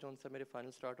 को जो सा मेरे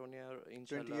फाइनल स्टार्ट होने हैं और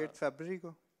इंशाल्लाह 28 फरवरी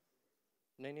को?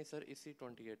 नहीं सर, इसी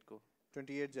 28 को,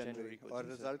 28 जनवरी को। और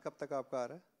रिजल्ट कब तक आपका आ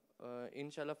रहा है?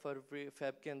 इंशाल्लाह फरवरी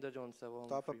फेब के अंदर जो सा वो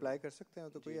तो आप अप्लाई कर सकते हैं,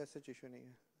 तो कोई ऐसा इशू नहीं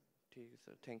है। ठीक है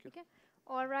sir, thank you.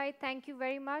 All right, thank you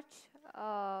very much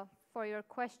for your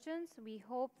questions. We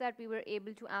hope that we were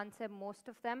able to answer most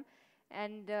of them.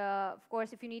 And of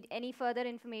course, if you need any further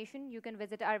information, you can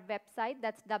visit our website.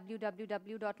 That's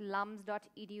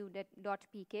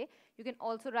www.lums.edu.pk. You can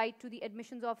also write to the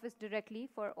admissions office directly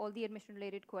for all the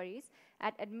admission-related queries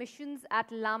at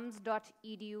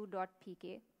admissions@lums.edu.pk.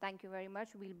 Thank you very much.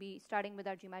 We'll be starting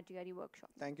with our GMAT GRE workshop.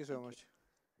 Thank you so much.